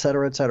terrible, et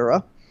cetera, et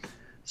cetera.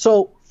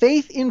 So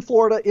Faith in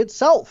Florida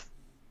itself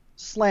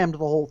slammed the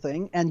whole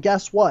thing. And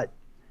guess what?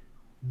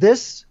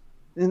 This,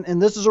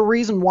 and this is a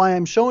reason why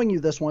I'm showing you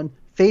this one,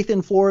 Faith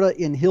in Florida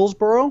in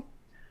Hillsborough,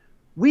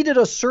 we did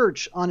a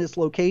search on its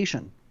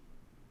location.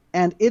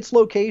 And its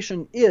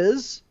location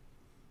is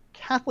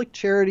Catholic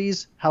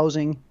Charities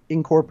Housing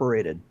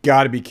Incorporated.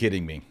 Got to be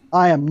kidding me.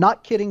 I am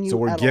not kidding you. So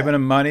we're giving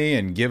them money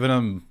and giving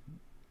them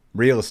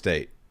real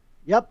estate.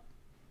 Yep.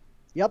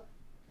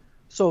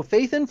 So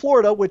Faith in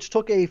Florida, which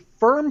took a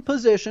firm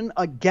position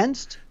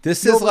against.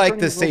 This is like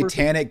the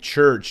Satanic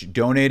Church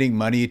donating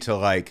money to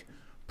like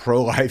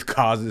pro-life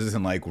causes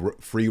and like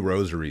free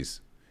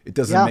rosaries. It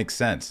doesn't make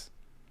sense.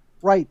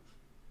 Right.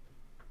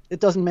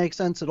 It doesn't make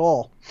sense at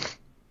all.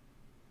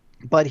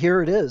 But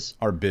here it is.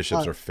 Our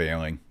bishops are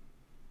failing.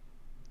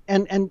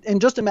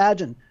 And just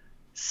imagine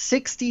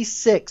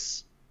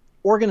 66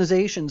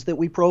 organizations that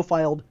we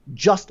profiled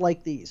just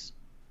like these.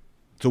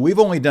 So we've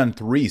only done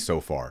 3 so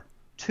far.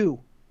 2.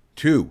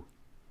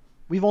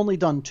 We've only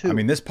done 2. I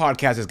mean, this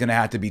podcast is going to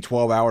have to be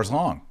 12 hours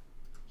long.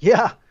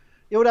 Yeah.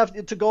 It would have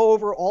to go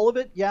over all of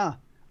it. Yeah.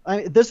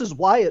 This is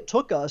why it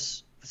took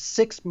us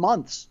 6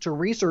 months to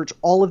research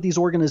all of these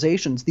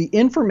organizations, the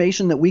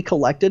information that we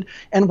collected,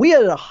 and we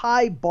had a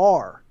high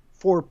bar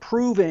for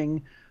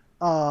proving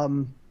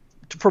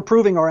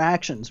our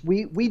actions.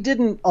 We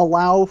didn't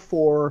allow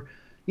for,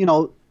 you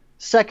know,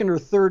 second or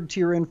third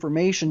tier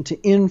information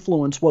to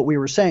influence what we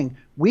were saying.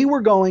 We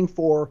were going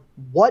for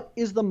what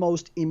is the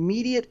most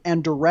immediate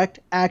and direct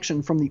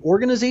action from the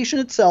organization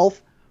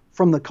itself,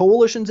 from the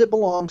coalitions it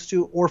belongs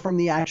to, or from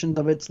the actions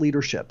of its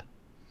leadership.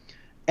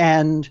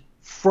 And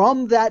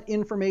from that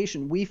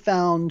information, we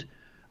found,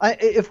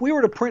 if we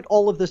were to print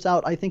all of this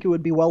out, I think it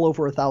would be well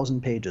over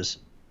 1,000 pages.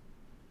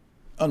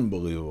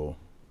 Unbelievable.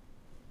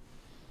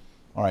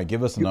 All right,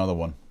 give us another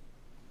one.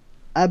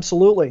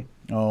 Absolutely.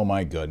 Oh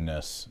my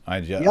goodness.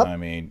 I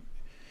mean,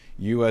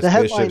 U.S.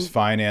 bishops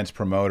finance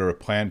promoter of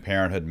Planned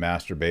Parenthood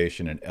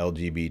masturbation and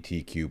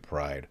LGBTQ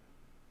pride.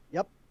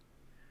 Yep.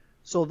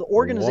 So the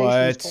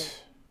organization is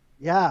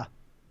called,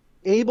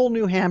 Able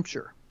New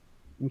Hampshire.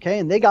 Okay,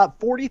 and they got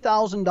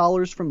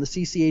 $40,000 from the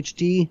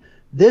CCHD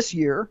this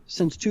year.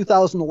 Since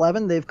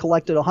 2011, they've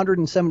collected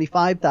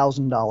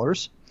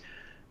 $175,000.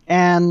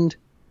 And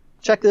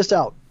check this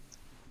out.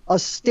 A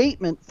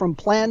statement from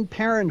Planned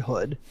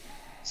Parenthood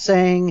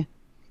saying,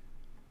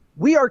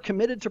 "We are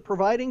committed to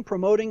providing,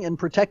 promoting, and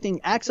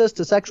protecting access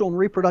to sexual and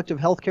reproductive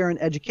health care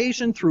and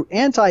education through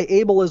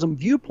anti-ableism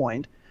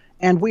viewpoint,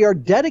 and we are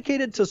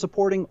dedicated to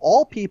supporting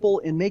all people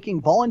in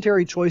making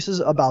voluntary choices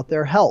about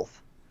their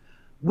health.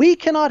 We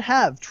cannot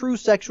have true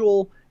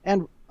sexual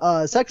and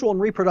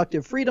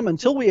reproductive freedom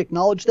until we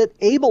acknowledge that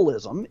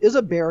ableism is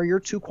a barrier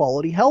to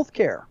quality health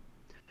care.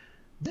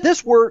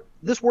 This work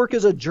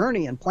is a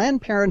journey, and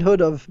Planned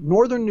Parenthood of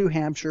Northern New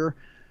Hampshire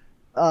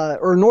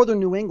or Northern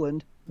New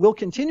England will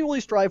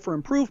continually strive for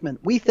improvement.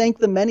 We thank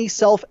the many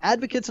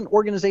self-advocates and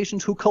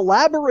organizations who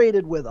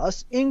collaborated with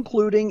us,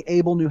 including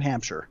Able New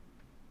Hampshire."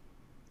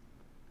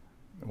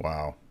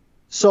 Wow.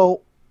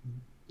 So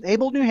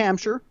Able New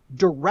Hampshire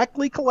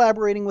directly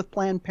collaborating with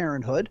Planned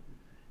Parenthood,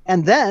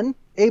 and then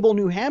Able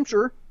New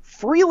Hampshire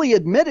freely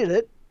admitted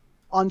it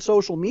on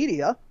social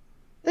media.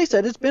 They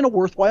said it's been a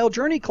worthwhile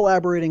journey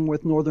collaborating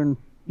with Northern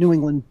New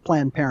England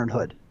Planned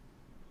Parenthood.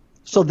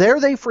 So there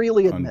they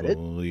freely admit it.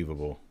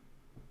 Unbelievable.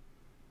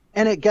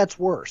 And it gets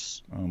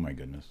worse. Oh, my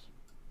goodness.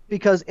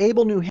 Because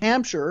Able New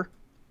Hampshire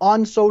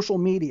on social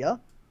media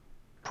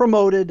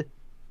promoted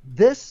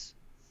this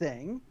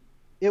thing.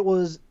 It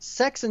was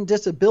sex and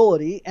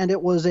disability, and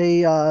it was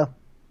a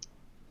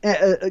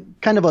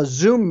kind of a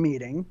Zoom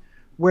meeting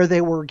where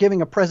they were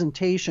giving a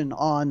presentation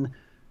on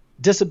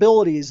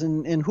disabilities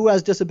and who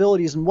has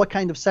disabilities and what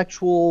kind of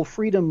sexual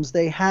freedoms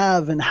they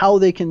have and how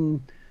they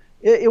can.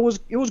 It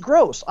was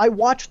gross. I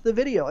watched the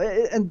video,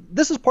 and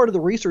this is part of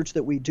the research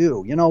that we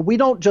do. You know, we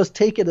don't just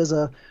take it as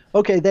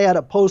okay, they had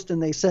a post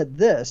and they said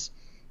this.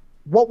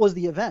 What was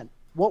the event?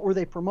 What were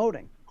they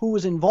promoting? Who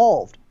was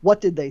involved? What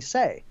did they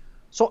say?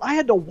 So I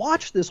had to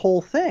watch this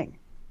whole thing.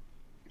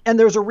 And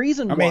there's a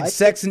reason why. I mean,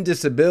 sex and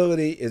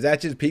disability, is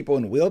that just people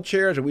in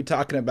wheelchairs? Are we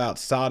talking about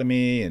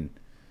sodomy and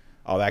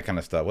all that kind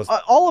of stuff?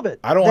 All of it.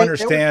 I don't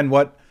understand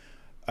what,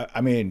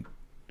 I mean,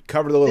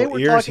 cover the little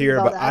ears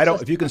here, but I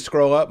don't, if you can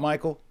scroll up,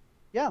 Michael.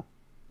 Yeah.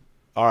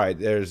 All right,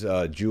 there's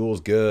Jules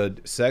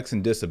Good, sex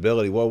and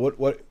disability. Well,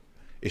 what,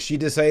 is she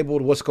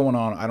disabled? What's going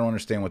on? I don't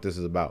understand what this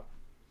is about.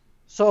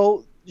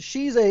 So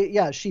she's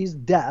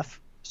deaf.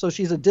 So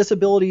she's a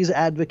disabilities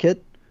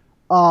advocate.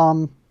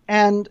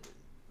 And,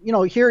 you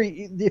know, here,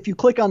 if you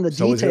click on the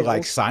details. So is it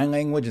like sign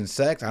language and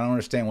sex? I don't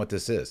understand what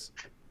this is.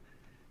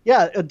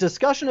 Yeah, a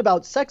discussion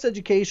about sex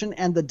education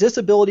and the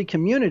disability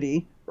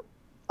community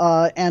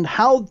and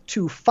how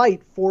to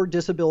fight for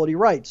disability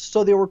rights.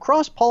 So they were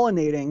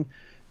cross-pollinating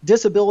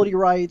disability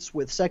rights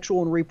with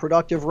sexual and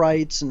reproductive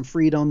rights and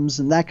freedoms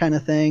and that kind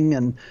of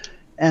thing.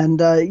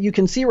 And you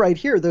can see right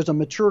here, there's a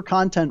mature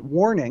content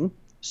warning.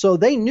 So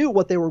they knew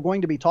what they were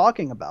going to be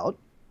talking about.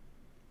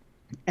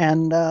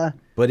 And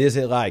but is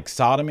it like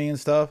sodomy and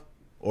stuff,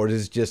 or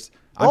is it just?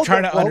 I'm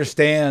trying to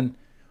understand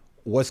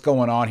what's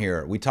going on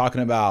here. Are we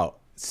talking about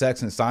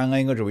sex and sign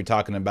language, or are we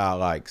talking about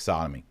like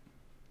sodomy?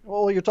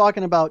 Well, you're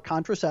talking about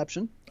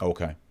contraception.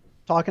 Okay.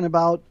 Talking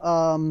about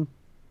like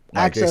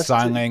access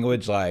sign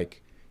language.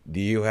 Like,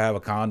 do you have a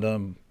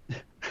condom?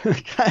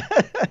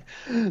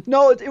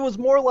 No, it was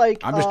more like.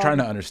 I'm just trying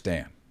to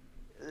understand.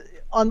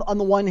 On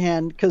the one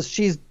hand, because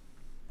she's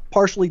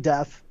partially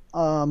deaf,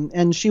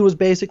 and she was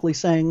basically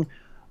saying,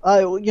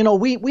 you know,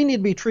 we need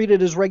to be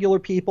treated as regular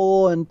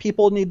people, and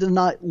people need to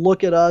not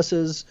look at us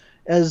as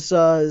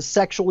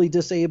sexually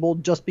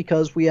disabled just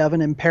because we have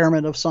an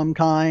impairment of some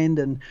kind.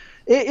 And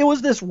it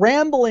was this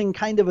rambling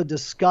kind of a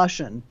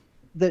discussion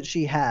that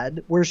she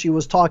had where she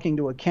was talking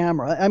to a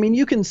camera. I mean,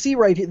 you can see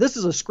right here, this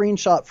is a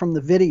screenshot from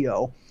the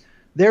video.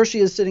 There she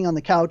is sitting on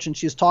the couch and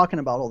she's talking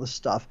about all this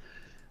stuff.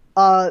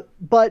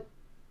 But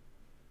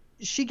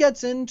she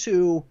gets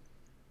into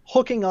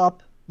hooking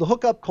up, the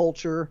hookup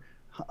culture,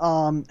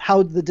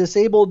 how the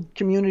disabled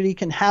community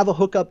can have a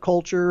hookup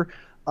culture.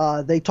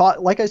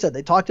 Like I said,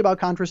 they talked about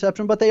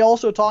contraception, but they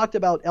also talked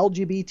about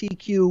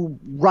LGBTQ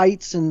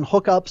rights and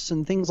hookups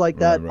and things like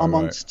that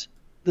amongst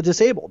the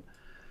disabled.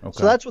 Okay.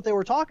 So that's what they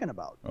were talking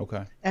about.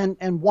 Okay.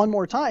 And one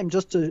more time,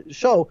 just to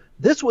show,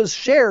 this was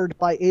shared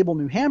by Able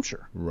New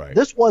Hampshire. Right.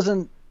 This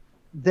wasn't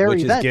their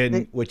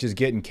event. Which is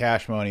getting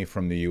cash money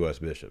from the U.S.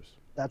 bishops.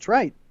 That's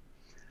right.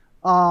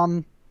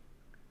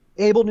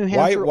 Able New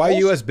Hampshire. Why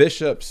U.S.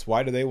 bishops?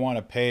 Why do they want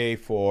to pay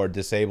for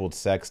disabled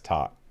sex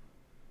talk?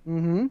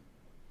 Mm-hmm.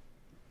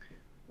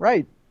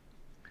 Right.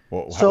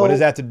 Well, what does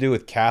that have to do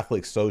with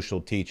Catholic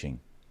social teaching?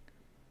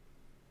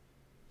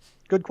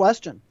 Good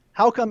question.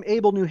 How come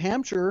Able New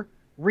Hampshire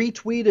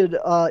retweeted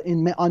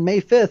on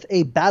May 5th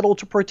a battle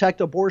to protect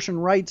abortion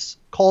rights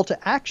call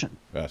to action?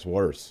 That's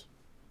worse.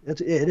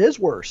 It is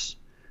worse.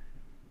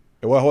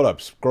 Well, hold up.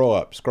 Scroll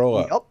up.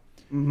 Yep.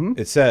 Mm-hmm.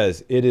 It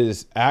says it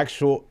is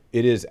actual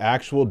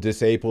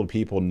disabled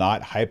people,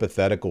 not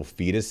hypothetical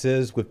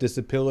fetuses with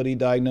disability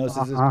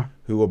diagnoses,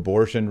 who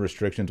abortion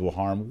restrictions will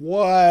harm.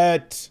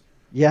 What?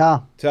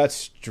 Yeah. That's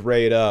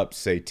straight up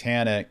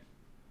satanic.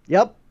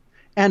 Yep.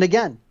 And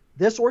again,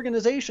 this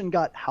organization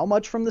got how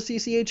much from the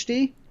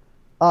CCHD?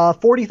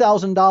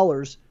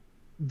 $40,000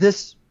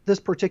 this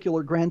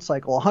particular grant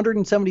cycle,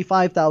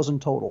 $175,000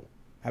 total.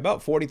 How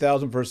about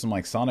 40,000 for some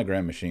like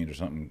sonogram machines or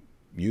something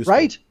useful?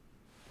 Right.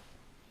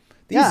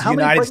 These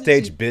United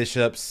States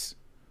bishops.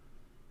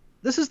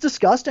 This is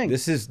disgusting.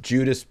 This is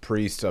Judas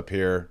priests up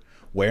here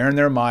wearing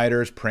their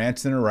mitres,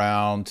 prancing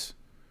around,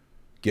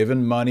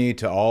 giving money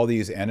to all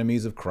these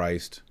enemies of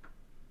Christ.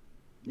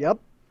 Yep.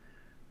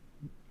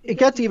 It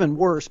gets even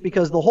worse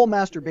because the whole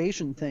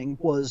masturbation thing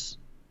was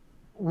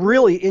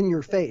really in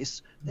your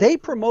face. They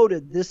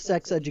promoted this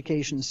sex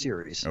education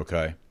series.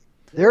 Okay.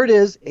 There it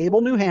is,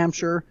 Able, New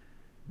Hampshire,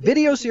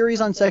 video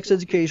series on sex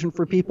education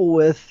for people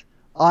with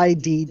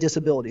ID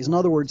disabilities. In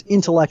other words,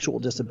 intellectual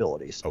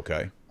disabilities.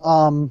 Okay.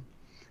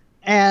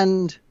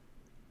 And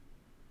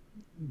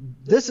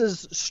this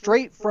is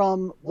straight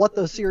from what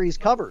the series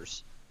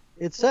covers.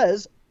 It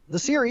says, the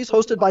series,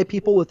 hosted by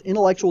people with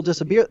intellectual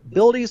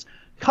disabilities,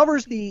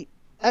 covers the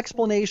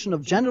explanation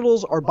of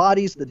genitals, our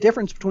bodies, the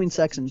difference between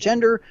sex and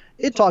gender.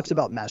 It talks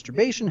about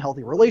masturbation,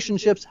 healthy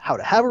relationships, how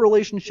to have a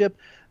relationship,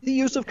 the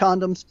use of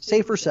condoms,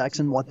 safer sex,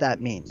 and what that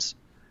means.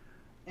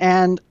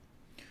 And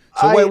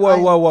so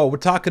whoa. We're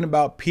talking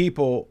about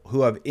people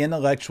who have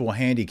intellectual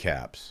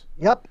handicaps.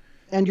 Yep.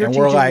 And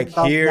we're like,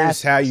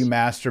 here's how you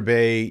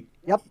masturbate,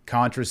 yep,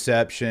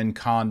 contraception,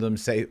 condoms.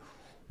 Say,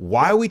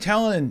 why are we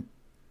telling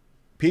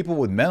people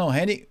with mental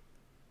handicaps?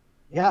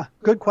 Yeah,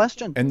 good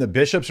question. And the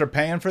bishops are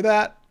paying for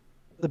that?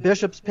 The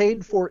bishops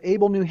paid for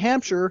Able, New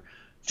Hampshire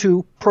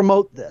to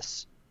promote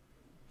this.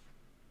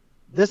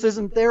 This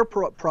isn't their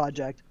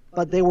project,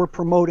 but they were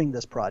promoting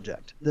this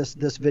project, this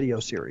video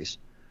series.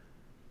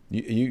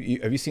 You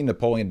have you seen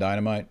Napoleon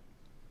Dynamite?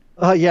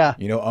 Yeah.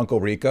 You know Uncle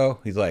Rico?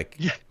 He's like,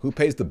 yeah. Who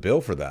pays the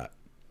bill for that?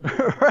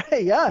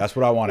 Right, yeah. That's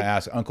what I want to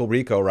ask Uncle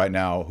Rico right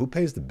now. Who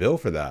pays the bill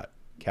for that?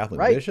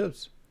 Catholic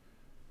bishops?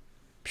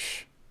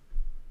 Psh.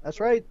 That's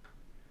right.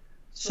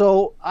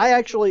 So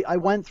I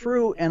went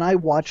through and I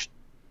watched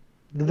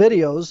the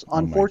videos,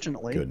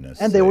 unfortunately,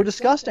 and they were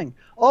disgusting.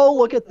 Oh,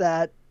 look at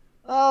that.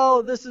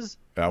 Oh, this is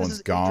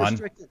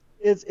gone.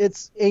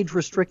 It's age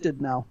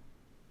restricted now.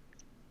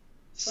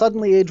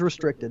 Suddenly age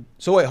restricted.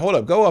 So wait, hold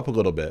up. Go up a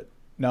little bit.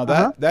 Now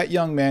that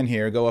young man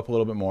here, go up a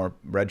little bit more.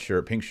 Red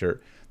shirt, pink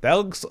shirt. That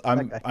looks.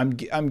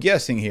 I'm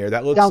guessing here.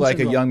 That looks like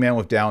a young man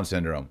with Down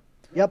syndrome.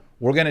 Yep.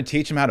 We're gonna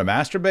teach him how to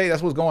masturbate.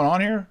 That's what's going on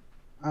here.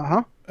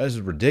 This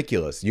is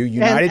ridiculous. You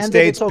United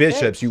States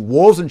bishops, you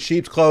wolves in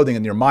sheep's clothing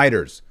and your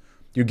miters.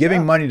 You're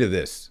giving money to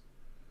this.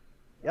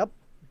 Yep.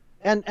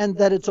 And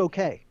that it's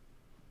okay.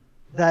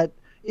 That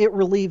it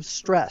relieves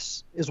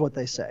stress is what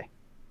they say.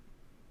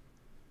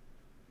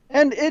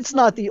 And it's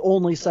not the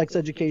only sex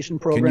education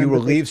program. Can you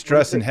relieve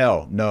stress in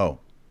hell? No.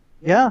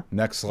 Yeah.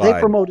 Next slide.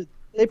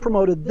 They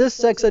promoted this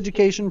sex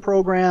education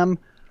program,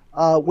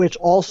 which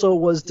also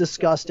was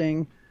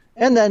disgusting.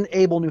 And then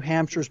Able, New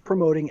Hampshire's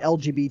promoting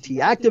LGBT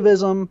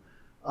activism.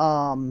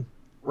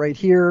 Right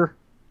here,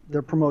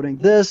 they're promoting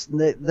this. And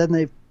then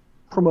they've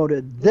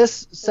promoted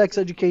this sex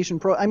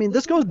education I mean,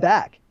 this goes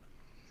back.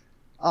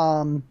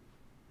 How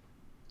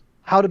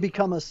to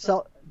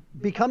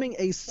becoming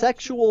a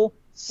sexual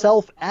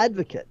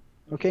self-advocate.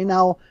 Okay,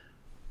 now,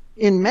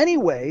 in many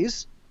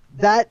ways,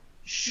 that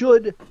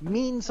should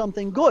mean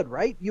something good,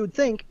 right? You would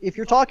think if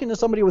you're talking to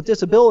somebody with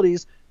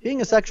disabilities,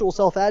 being a sexual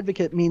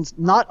self-advocate means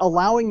not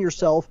allowing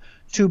yourself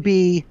to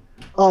be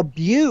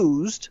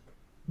abused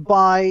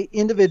by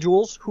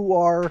individuals who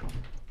are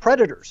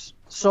predators.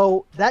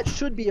 So that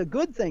should be a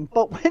good thing.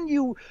 But when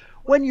you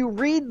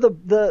read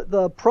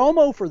the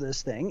promo for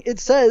this thing, it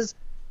says,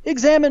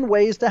 examine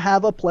ways to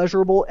have a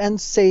pleasurable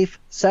and safe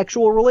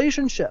sexual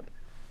relationship.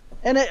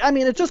 And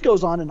it just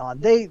goes on and on.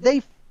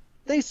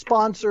 They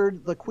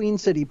sponsored the Queen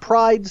City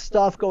Pride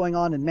stuff going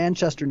on in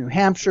Manchester, New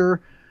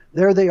Hampshire.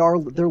 There they are.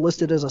 They're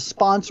listed as a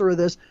sponsor of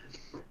this.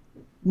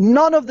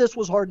 None of this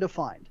was hard to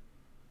find.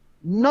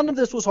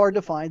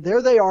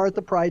 There they are at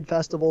the Pride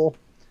Festival.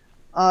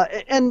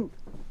 And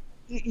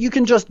you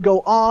can just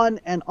go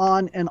on and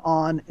on and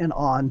on and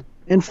on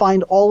and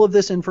find all of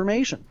this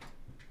information.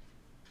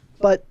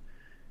 But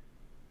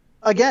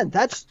again,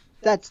 that's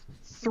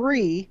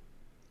 3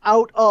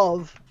 out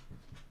of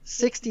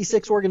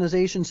 66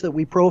 organizations that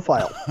we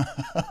profiled.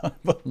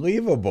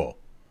 Unbelievable.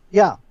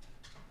 Yeah.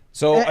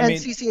 So,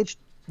 CCH,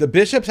 the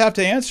bishops have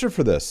to answer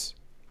for this.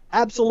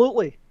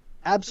 Absolutely.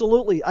 I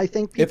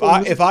think people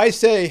if I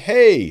say,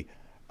 hey,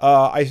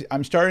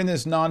 I'm starting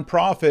this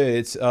nonprofit.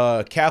 It's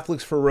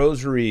Catholics for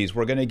Rosaries.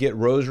 We're going to get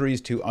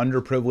rosaries to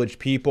underprivileged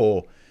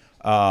people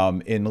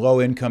in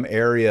low-income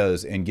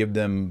areas and give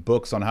them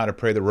books on how to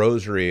pray the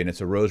rosary, and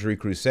it's a rosary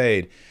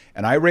crusade.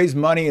 And I raise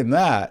money in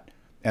that,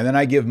 and then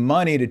I give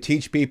money to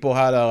teach people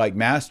how to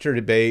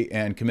masturbate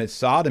and commit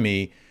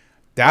sodomy.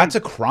 That's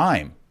a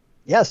crime.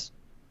 Yes.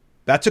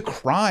 That's a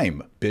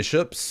crime,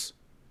 bishops.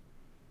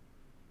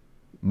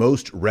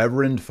 Most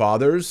reverend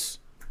fathers.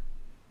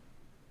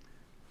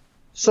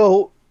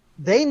 So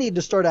they need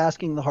to start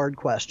asking the hard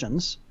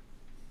questions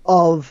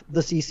of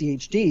the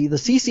CCHD. The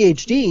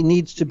CCHD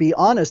needs to be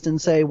honest and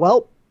say,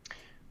 well,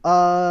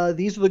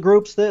 these are the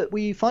groups that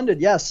we funded,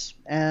 yes.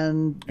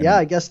 And yeah,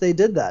 I guess they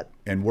did that.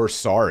 And we're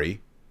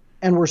sorry.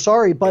 And we're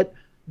sorry, but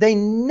they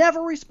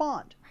never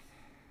respond.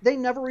 They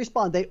never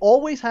respond. They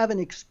always have an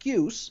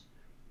excuse.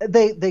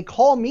 They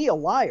call me a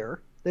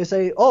liar. They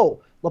say,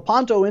 "Oh,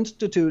 Lepanto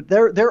Institute,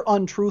 they're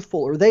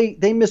untruthful, or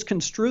they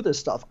misconstrue this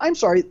stuff." I'm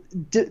sorry.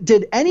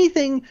 Did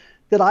anything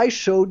that I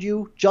showed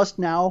you just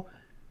now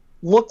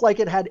look like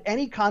it had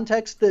any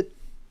context that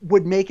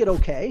would make it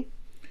okay?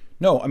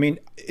 No, I mean,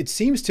 it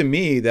seems to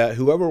me that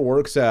whoever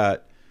works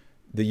at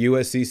the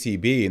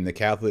USCCB and the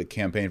Catholic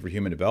Campaign for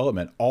Human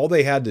Development, all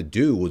they had to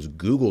do was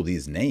Google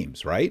these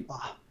names, right?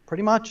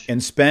 Pretty much.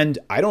 And spend,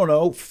 I don't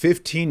know,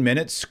 15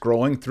 minutes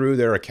scrolling through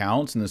their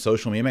accounts and the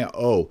social media.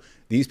 Oh,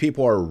 these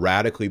people are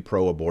radically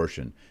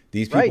pro-abortion.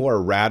 These people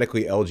are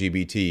radically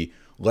LGBT.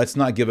 Let's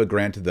not give a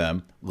grant to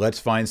them. Let's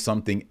find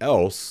something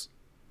else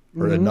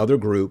or another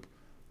group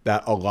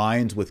that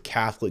aligns with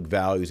Catholic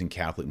values and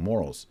Catholic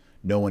morals.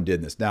 No one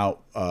did this. Now,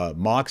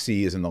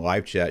 Moxie is in the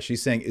live chat.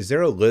 She's saying, is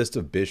there a list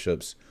of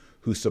bishops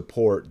who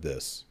support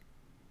this?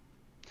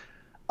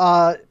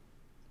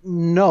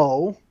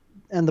 No.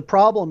 And the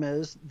problem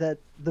is that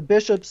the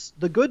bishops,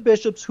 the good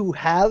bishops who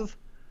have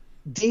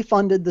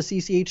defunded the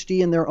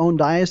CCHD in their own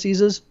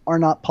dioceses, are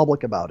not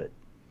public about it.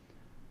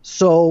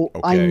 So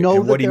I know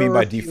and that what do you mean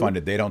by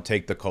defunded? They don't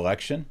take the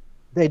collection?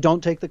 They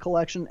don't take the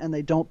collection, and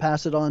they don't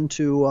pass it on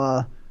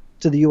to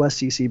the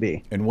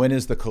USCCB. And when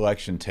is the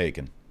collection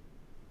taken?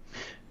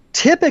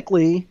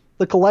 Typically,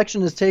 the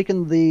collection is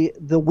taken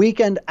the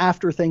weekend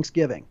after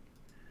Thanksgiving.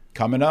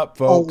 Coming up,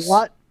 folks.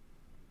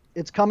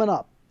 It's coming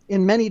up.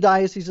 In many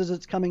dioceses,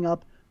 it's coming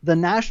up. The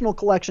national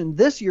collection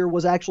this year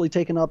was actually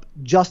taken up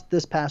just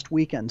this past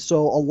weekend.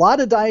 So a lot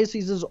of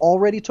dioceses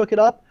already took it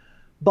up,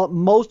 but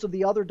most of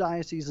the other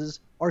dioceses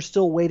are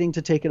still waiting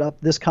to take it up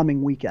this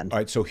coming weekend. All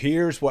right, so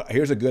here's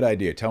a good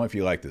idea. Tell me if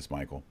you like this,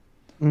 Michael.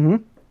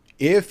 Mm-hmm.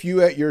 If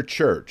you at your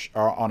church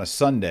or on a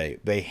Sunday,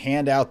 they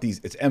hand out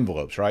it's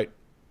envelopes, right?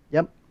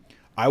 Yep.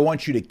 I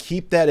want you to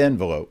keep that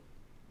envelope.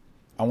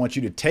 I want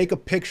you to take a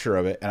picture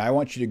of it, and I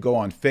want you to go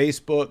on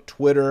Facebook,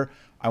 Twitter.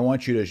 I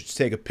want you to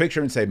take a picture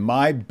and say,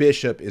 my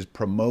bishop is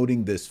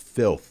promoting this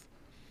filth.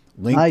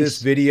 Link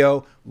this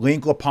video,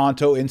 link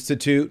Lepanto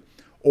Institute,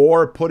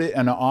 or put it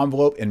in an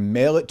envelope and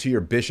mail it to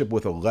your bishop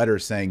with a letter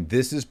saying,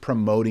 this is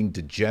promoting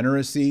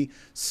degeneracy,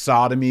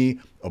 sodomy,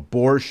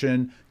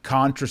 abortion,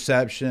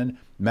 contraception,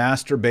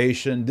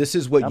 masturbation. This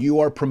is what you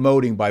are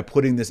promoting by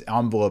putting this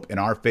envelope in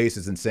our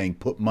faces and saying,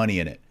 put money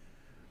in it.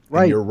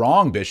 Right. And you're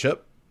wrong,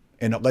 bishop.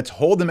 And let's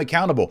hold them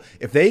accountable.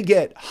 If they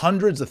get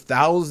hundreds of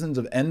thousands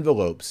of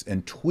envelopes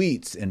and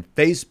tweets and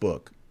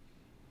Facebook,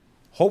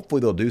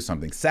 hopefully they'll do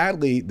something.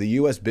 Sadly, the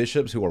U.S.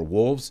 bishops who are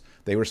wolves,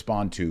 they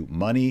respond to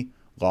money,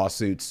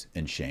 lawsuits,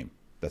 and shame.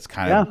 That's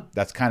kind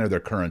of their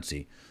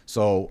currency.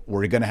 So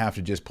we're going to have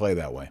to just play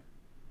that way.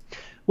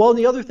 Well,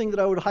 the other thing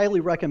that I would highly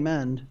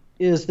recommend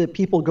is that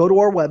people go to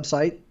our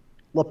website,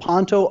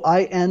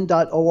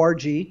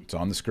 lepantoin.org. It's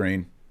on the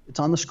screen. It's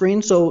on the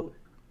screen. So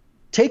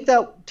take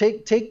the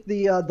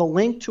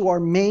link to our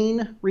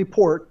main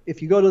report.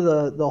 If you go to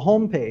the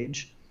home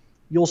page,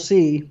 you'll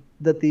see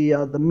that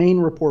the main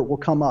report will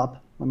come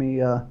up. Let me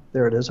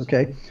there it is.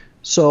 Okay,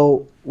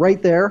 so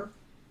right there,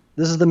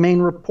 this is the main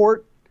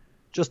report.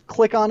 Just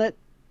click on it,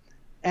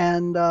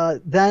 and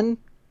then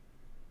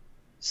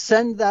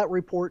send that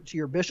report to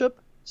your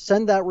bishop.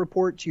 Send that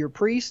report to your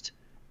priest,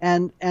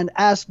 and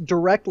ask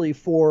directly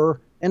for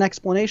an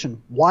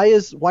explanation. Why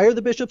are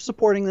the bishops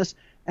supporting this?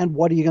 And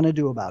what are you going to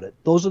do about it?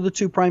 Those are the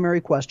two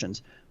primary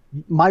questions.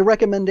 My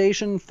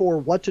recommendation for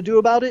what to do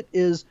about it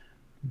is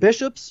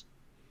bishops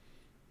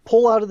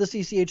pull out of the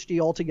CCHD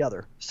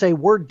altogether. Say,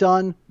 we're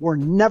done. We're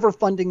never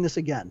funding this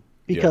again.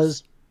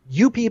 Because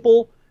you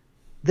people,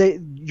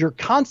 you're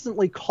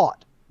constantly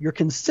caught. You're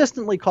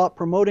consistently caught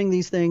promoting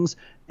these things,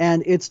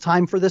 and it's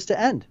time for this to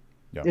end.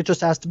 Yeah. It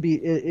just has to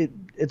be,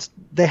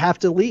 they have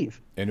to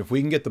leave. And if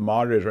we can get the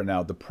moderators right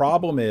now, the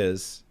problem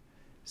is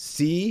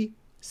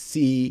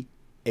CCHD.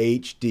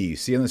 You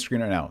see on the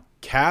screen right now,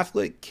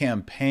 Catholic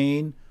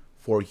Campaign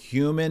for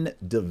Human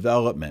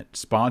Development,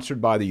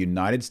 sponsored by the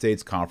United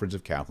States Conference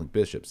of Catholic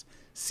Bishops.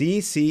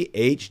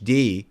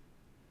 CCHD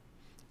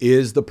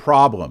is the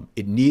problem.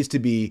 It needs to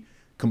be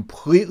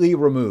completely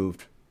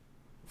removed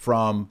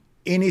from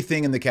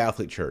anything in the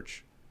Catholic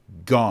Church.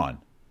 Gone.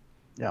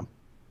 Yeah.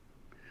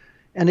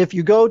 And if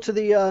you go to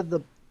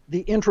the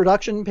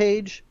introduction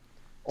page,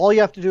 all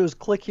you have to do is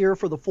click here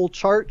for the full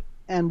chart,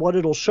 and what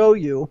it'll show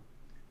you,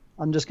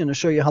 I'm just going to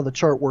show you how the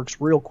chart works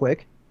real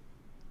quick.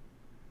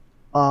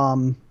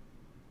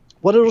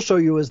 What it'll show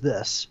you is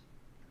this.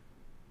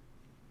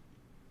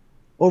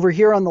 Over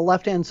here on the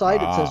left-hand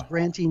side, it says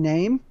grantee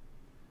name.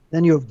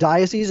 Then you have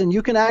diocese, and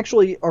you can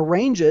actually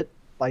arrange it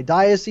by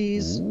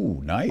diocese.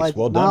 Ooh, nice.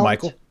 Well done,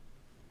 Michael.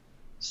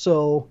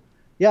 So,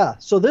 yeah.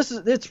 So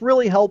it's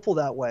really helpful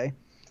that way.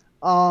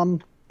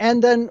 And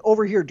then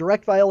over here,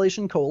 direct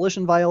violation,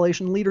 coalition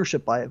violation,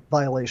 leadership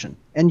violation.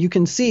 And you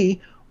can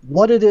see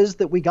what it is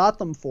that we got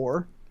them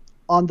for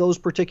on those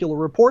particular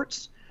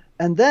reports.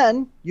 And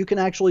then you can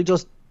actually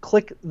just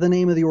click the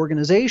name of the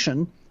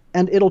organization,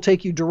 and it'll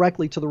take you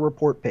directly to the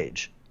report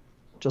page,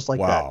 just like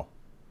that. Wow.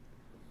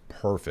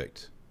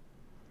 Perfect.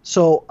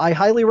 So I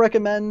highly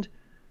recommend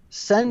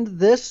send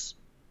this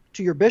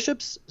to your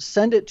bishops,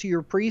 send it to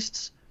your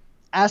priests,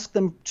 ask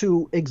them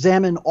to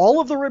examine all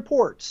of the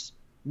reports,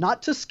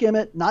 not to skim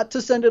it, not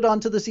to send it on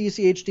to the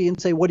CCHD and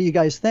say, what do you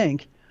guys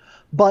think?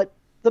 But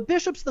the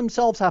bishops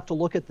themselves have to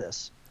look at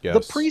this. Yes.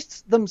 The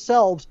priests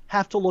themselves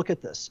have to look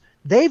at this.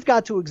 They've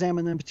got to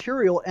examine the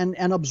material and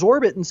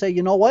absorb it and say,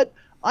 you know what?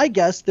 I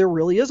guess there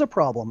really is a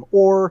problem.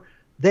 Or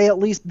they at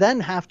least then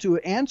have to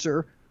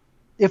answer,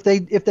 if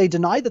they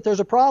deny that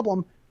there's a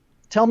problem,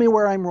 tell me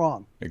where I'm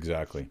wrong.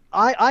 Exactly.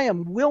 I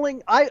am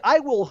willing.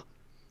 I'll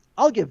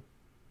give.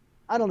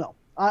 I don't know.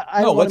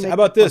 How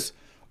about this?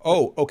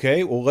 Oh,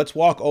 okay. Well, let's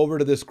walk over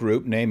to this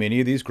group, name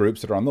any of these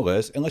groups that are on the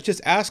list, and let's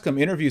just ask them,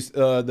 interview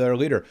their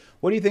leader.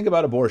 What do you think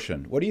about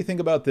abortion? What do you think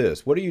about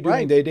this? What are you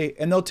doing day to day?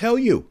 And they'll tell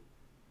you.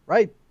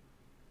 Right.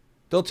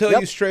 They'll tell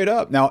you straight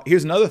up. Now,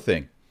 here's another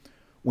thing.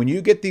 When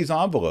you get these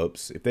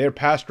envelopes, if they are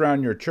passed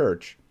around your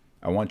church,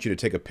 I want you to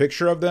take a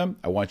picture of them.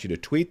 I want you to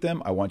tweet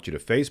them. I want you to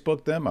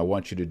Facebook them. I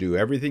want you to do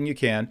everything you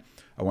can.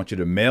 I want you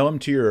to mail them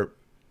to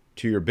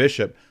your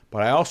bishop.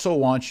 But I also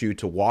want you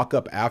to walk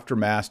up after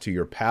Mass to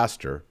your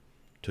pastor,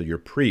 to your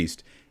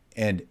priest,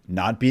 and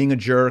not being a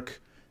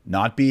jerk,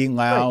 not being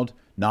loud,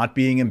 not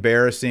being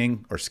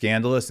embarrassing or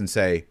scandalous, and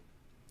say,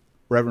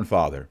 Reverend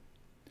Father,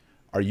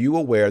 are you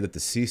aware that the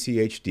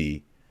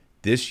CCHD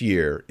this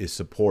year is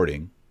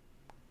supporting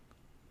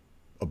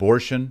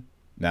abortion,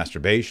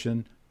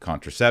 masturbation,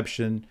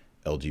 contraception,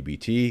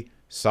 LGBT,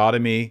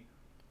 sodomy,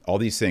 all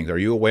these things? Are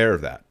you aware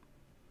of that?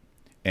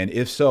 And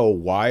if so,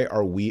 why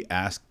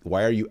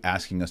are you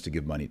asking us to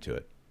give money to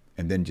it?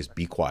 And then just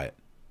be quiet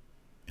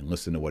and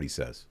listen to what he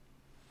says.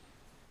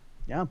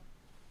 Yeah.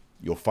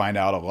 You'll find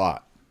out a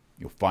lot.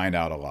 You'll find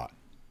out a lot.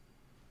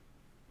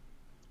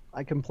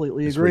 I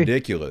completely It's agree.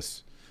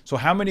 ridiculous. So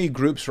how many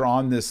groups are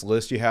on this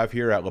list you have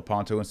here at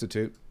Lepanto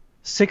Institute?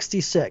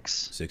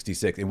 66.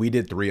 66. And we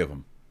did 3 of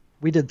them.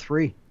 We did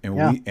 3.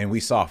 And we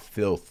saw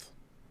filth,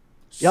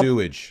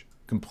 sewage,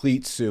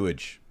 complete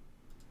sewage.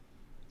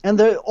 And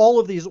all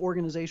of these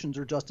organizations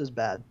are just as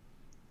bad.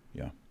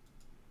 Yeah.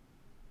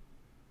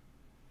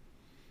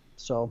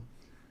 So.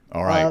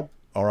 All right.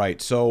 All right.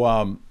 So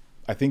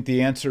I think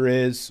the answer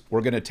is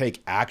we're going to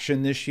take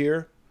action this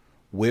year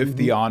with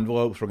the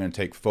envelopes. We're going to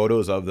take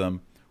photos of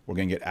them. We're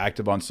going to get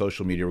active on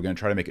social media. We're going to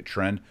try to make it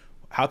trend.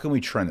 How can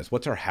we trend this?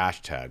 What's our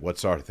hashtag?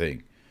 What's our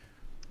thing?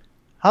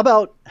 How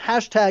about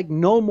hashtag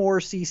no more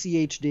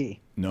CCHD?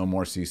 No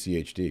more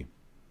CCHD.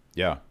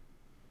 Yeah.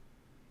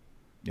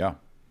 Yeah.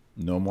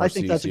 No more I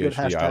think CCHD. that's a good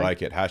hashtag. I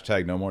like it.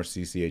 Hashtag no more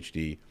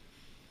CCHD.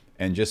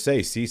 And just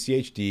say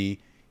CCHD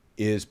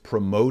is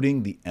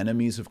promoting the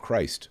enemies of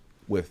Christ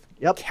with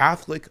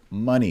Catholic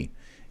money.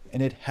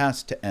 And it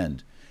has to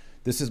end.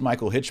 This is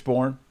Michael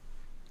Hitchborn.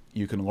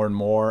 You can learn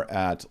more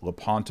at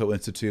Lepanto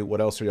Institute.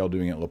 What else are y'all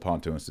doing at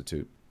Lepanto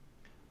Institute?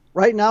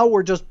 Right now,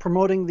 we're just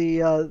promoting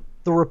the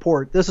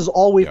report. This is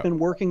all we've been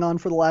working on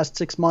for the last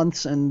 6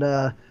 months. And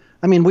I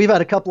mean, we've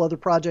had a couple other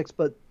projects,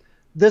 but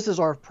this is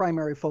our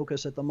primary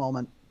focus at the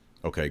moment.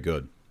 Okay,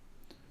 good.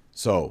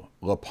 So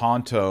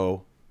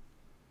Lepanto,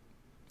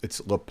 it's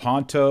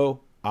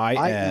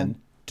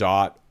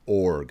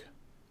lepantoin.org.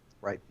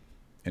 Right.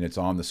 And it's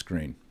on the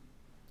screen.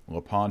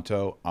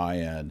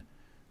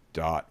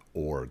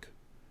 lepantoin.org.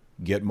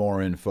 Get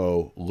more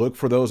info. Look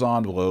for those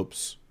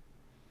envelopes.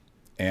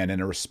 And in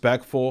a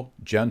respectful,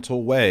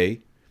 gentle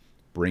way,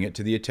 bring it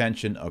to the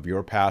attention of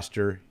your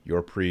pastor,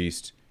 your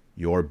priest,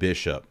 your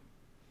bishop.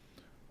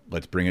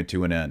 Let's bring it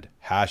to an end.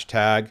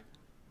 Hashtag,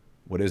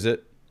 what is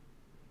it?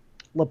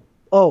 No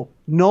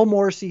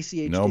more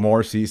CCHD. No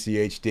more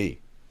CCHD.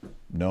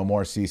 No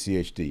more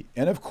CCHD.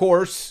 And of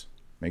course,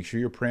 make sure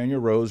you're praying your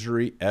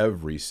rosary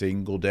every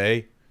single day.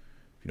 If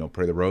you don't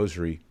pray the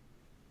rosary,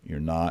 you're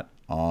not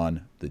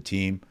on the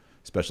team.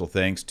 Special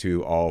thanks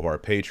to all of our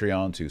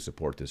Patreons who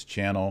support this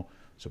channel,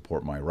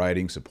 support my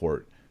writing,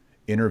 support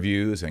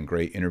interviews, and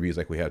great interviews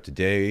like we have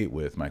today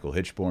with Michael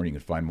Hitchborn. You can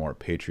find more at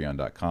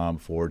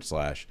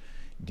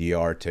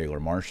patreon.com/Dr.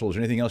 Taylor Marshall. Is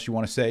there anything else you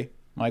want to say,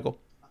 Michael?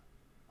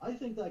 I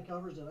think that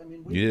covers it. I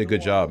mean, you did a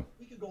good job.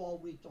 We could go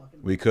all week talking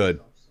about We could.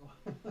 Stuff,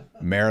 so.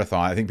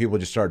 Marathon. I think people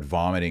just start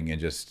vomiting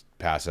and just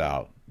pass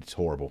out. It's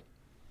horrible.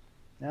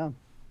 Yeah.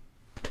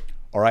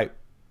 All right.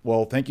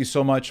 Well, thank you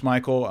so much,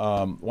 Michael.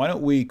 Why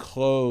don't we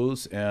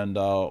close and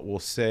we'll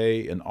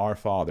say an Our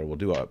Father. We'll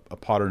do a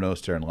Pater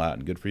Noster in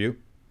Latin. Good for you?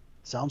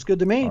 Sounds good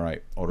to me. All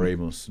right.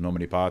 Oremus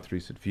nomine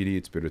Patris et Filii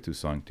et Spiritus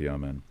Sancti.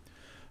 Amen.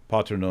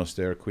 Pater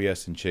Noster, qui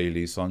es in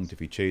caeli,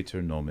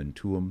 sanctificetur nomen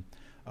tuum,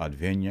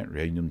 adveniat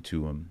regnum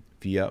tuum,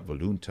 fiat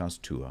voluntas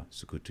tua,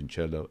 sicut in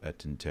cielo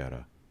et in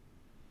terra.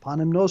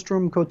 Panem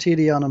nostrum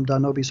quotidianum da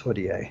nobis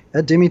hodie,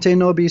 et dimite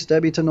nobis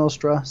debita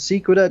nostra,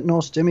 sicut et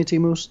nos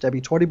dimitimus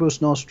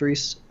debitoribus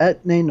nostris,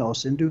 et ne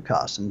nos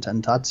inducas in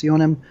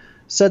tentationem,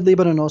 sed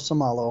libera nos a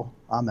malo.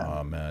 Amen.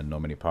 Amen.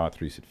 Nomine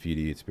Patris et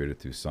Filii et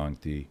Spiritus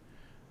Sancti.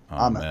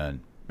 Amen. Amen.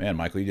 Man,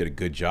 Michael, you did a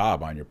good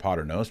job on your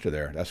Pater Noster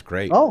there. That's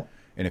great. Oh,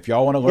 and if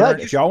y'all want to learn,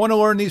 if y'all want to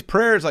learn these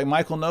prayers like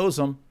Michael knows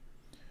them,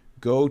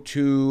 go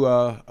to.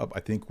 I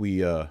think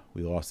we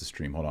lost the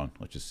stream. Hold on,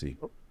 let's just see.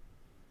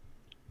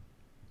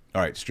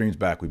 All right, stream's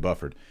back. We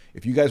buffered.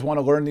 If you guys want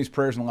to learn these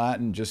prayers in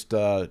Latin, just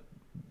go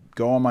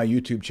on my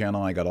YouTube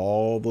channel. I got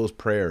all those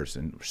prayers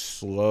and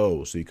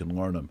slow, so you can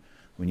learn them.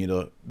 We need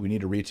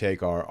to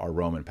retake our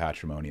Roman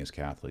patrimony as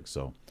Catholics.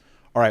 So.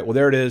 All right, well,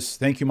 there it is.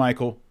 Thank you,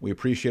 Michael. We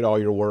appreciate all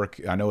your work.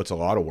 I know it's a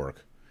lot of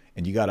work,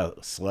 and you got to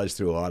sledge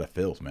through a lot of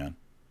filth, man.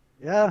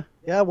 Yeah.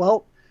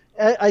 Well,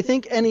 I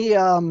think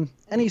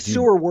any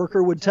sewer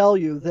worker would tell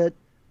you that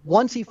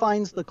once he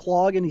finds the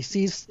clog and he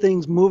sees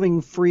things moving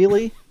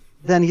freely,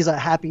 then he's a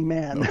happy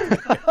man.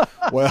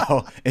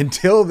 Well,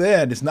 until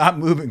then, it's not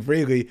moving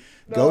freely.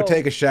 No. Go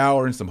take a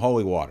shower in some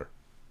holy water.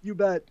 You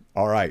bet.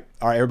 All right,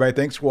 everybody.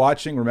 Thanks for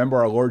watching. Remember,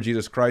 our Lord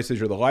Jesus Christ is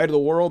you're the light of the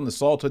world and the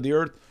salt of the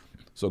earth.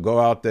 So go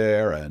out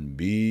there and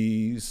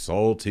be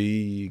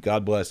salty.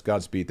 God bless.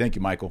 Godspeed. Thank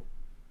you, Michael.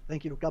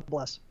 Thank you. God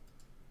bless.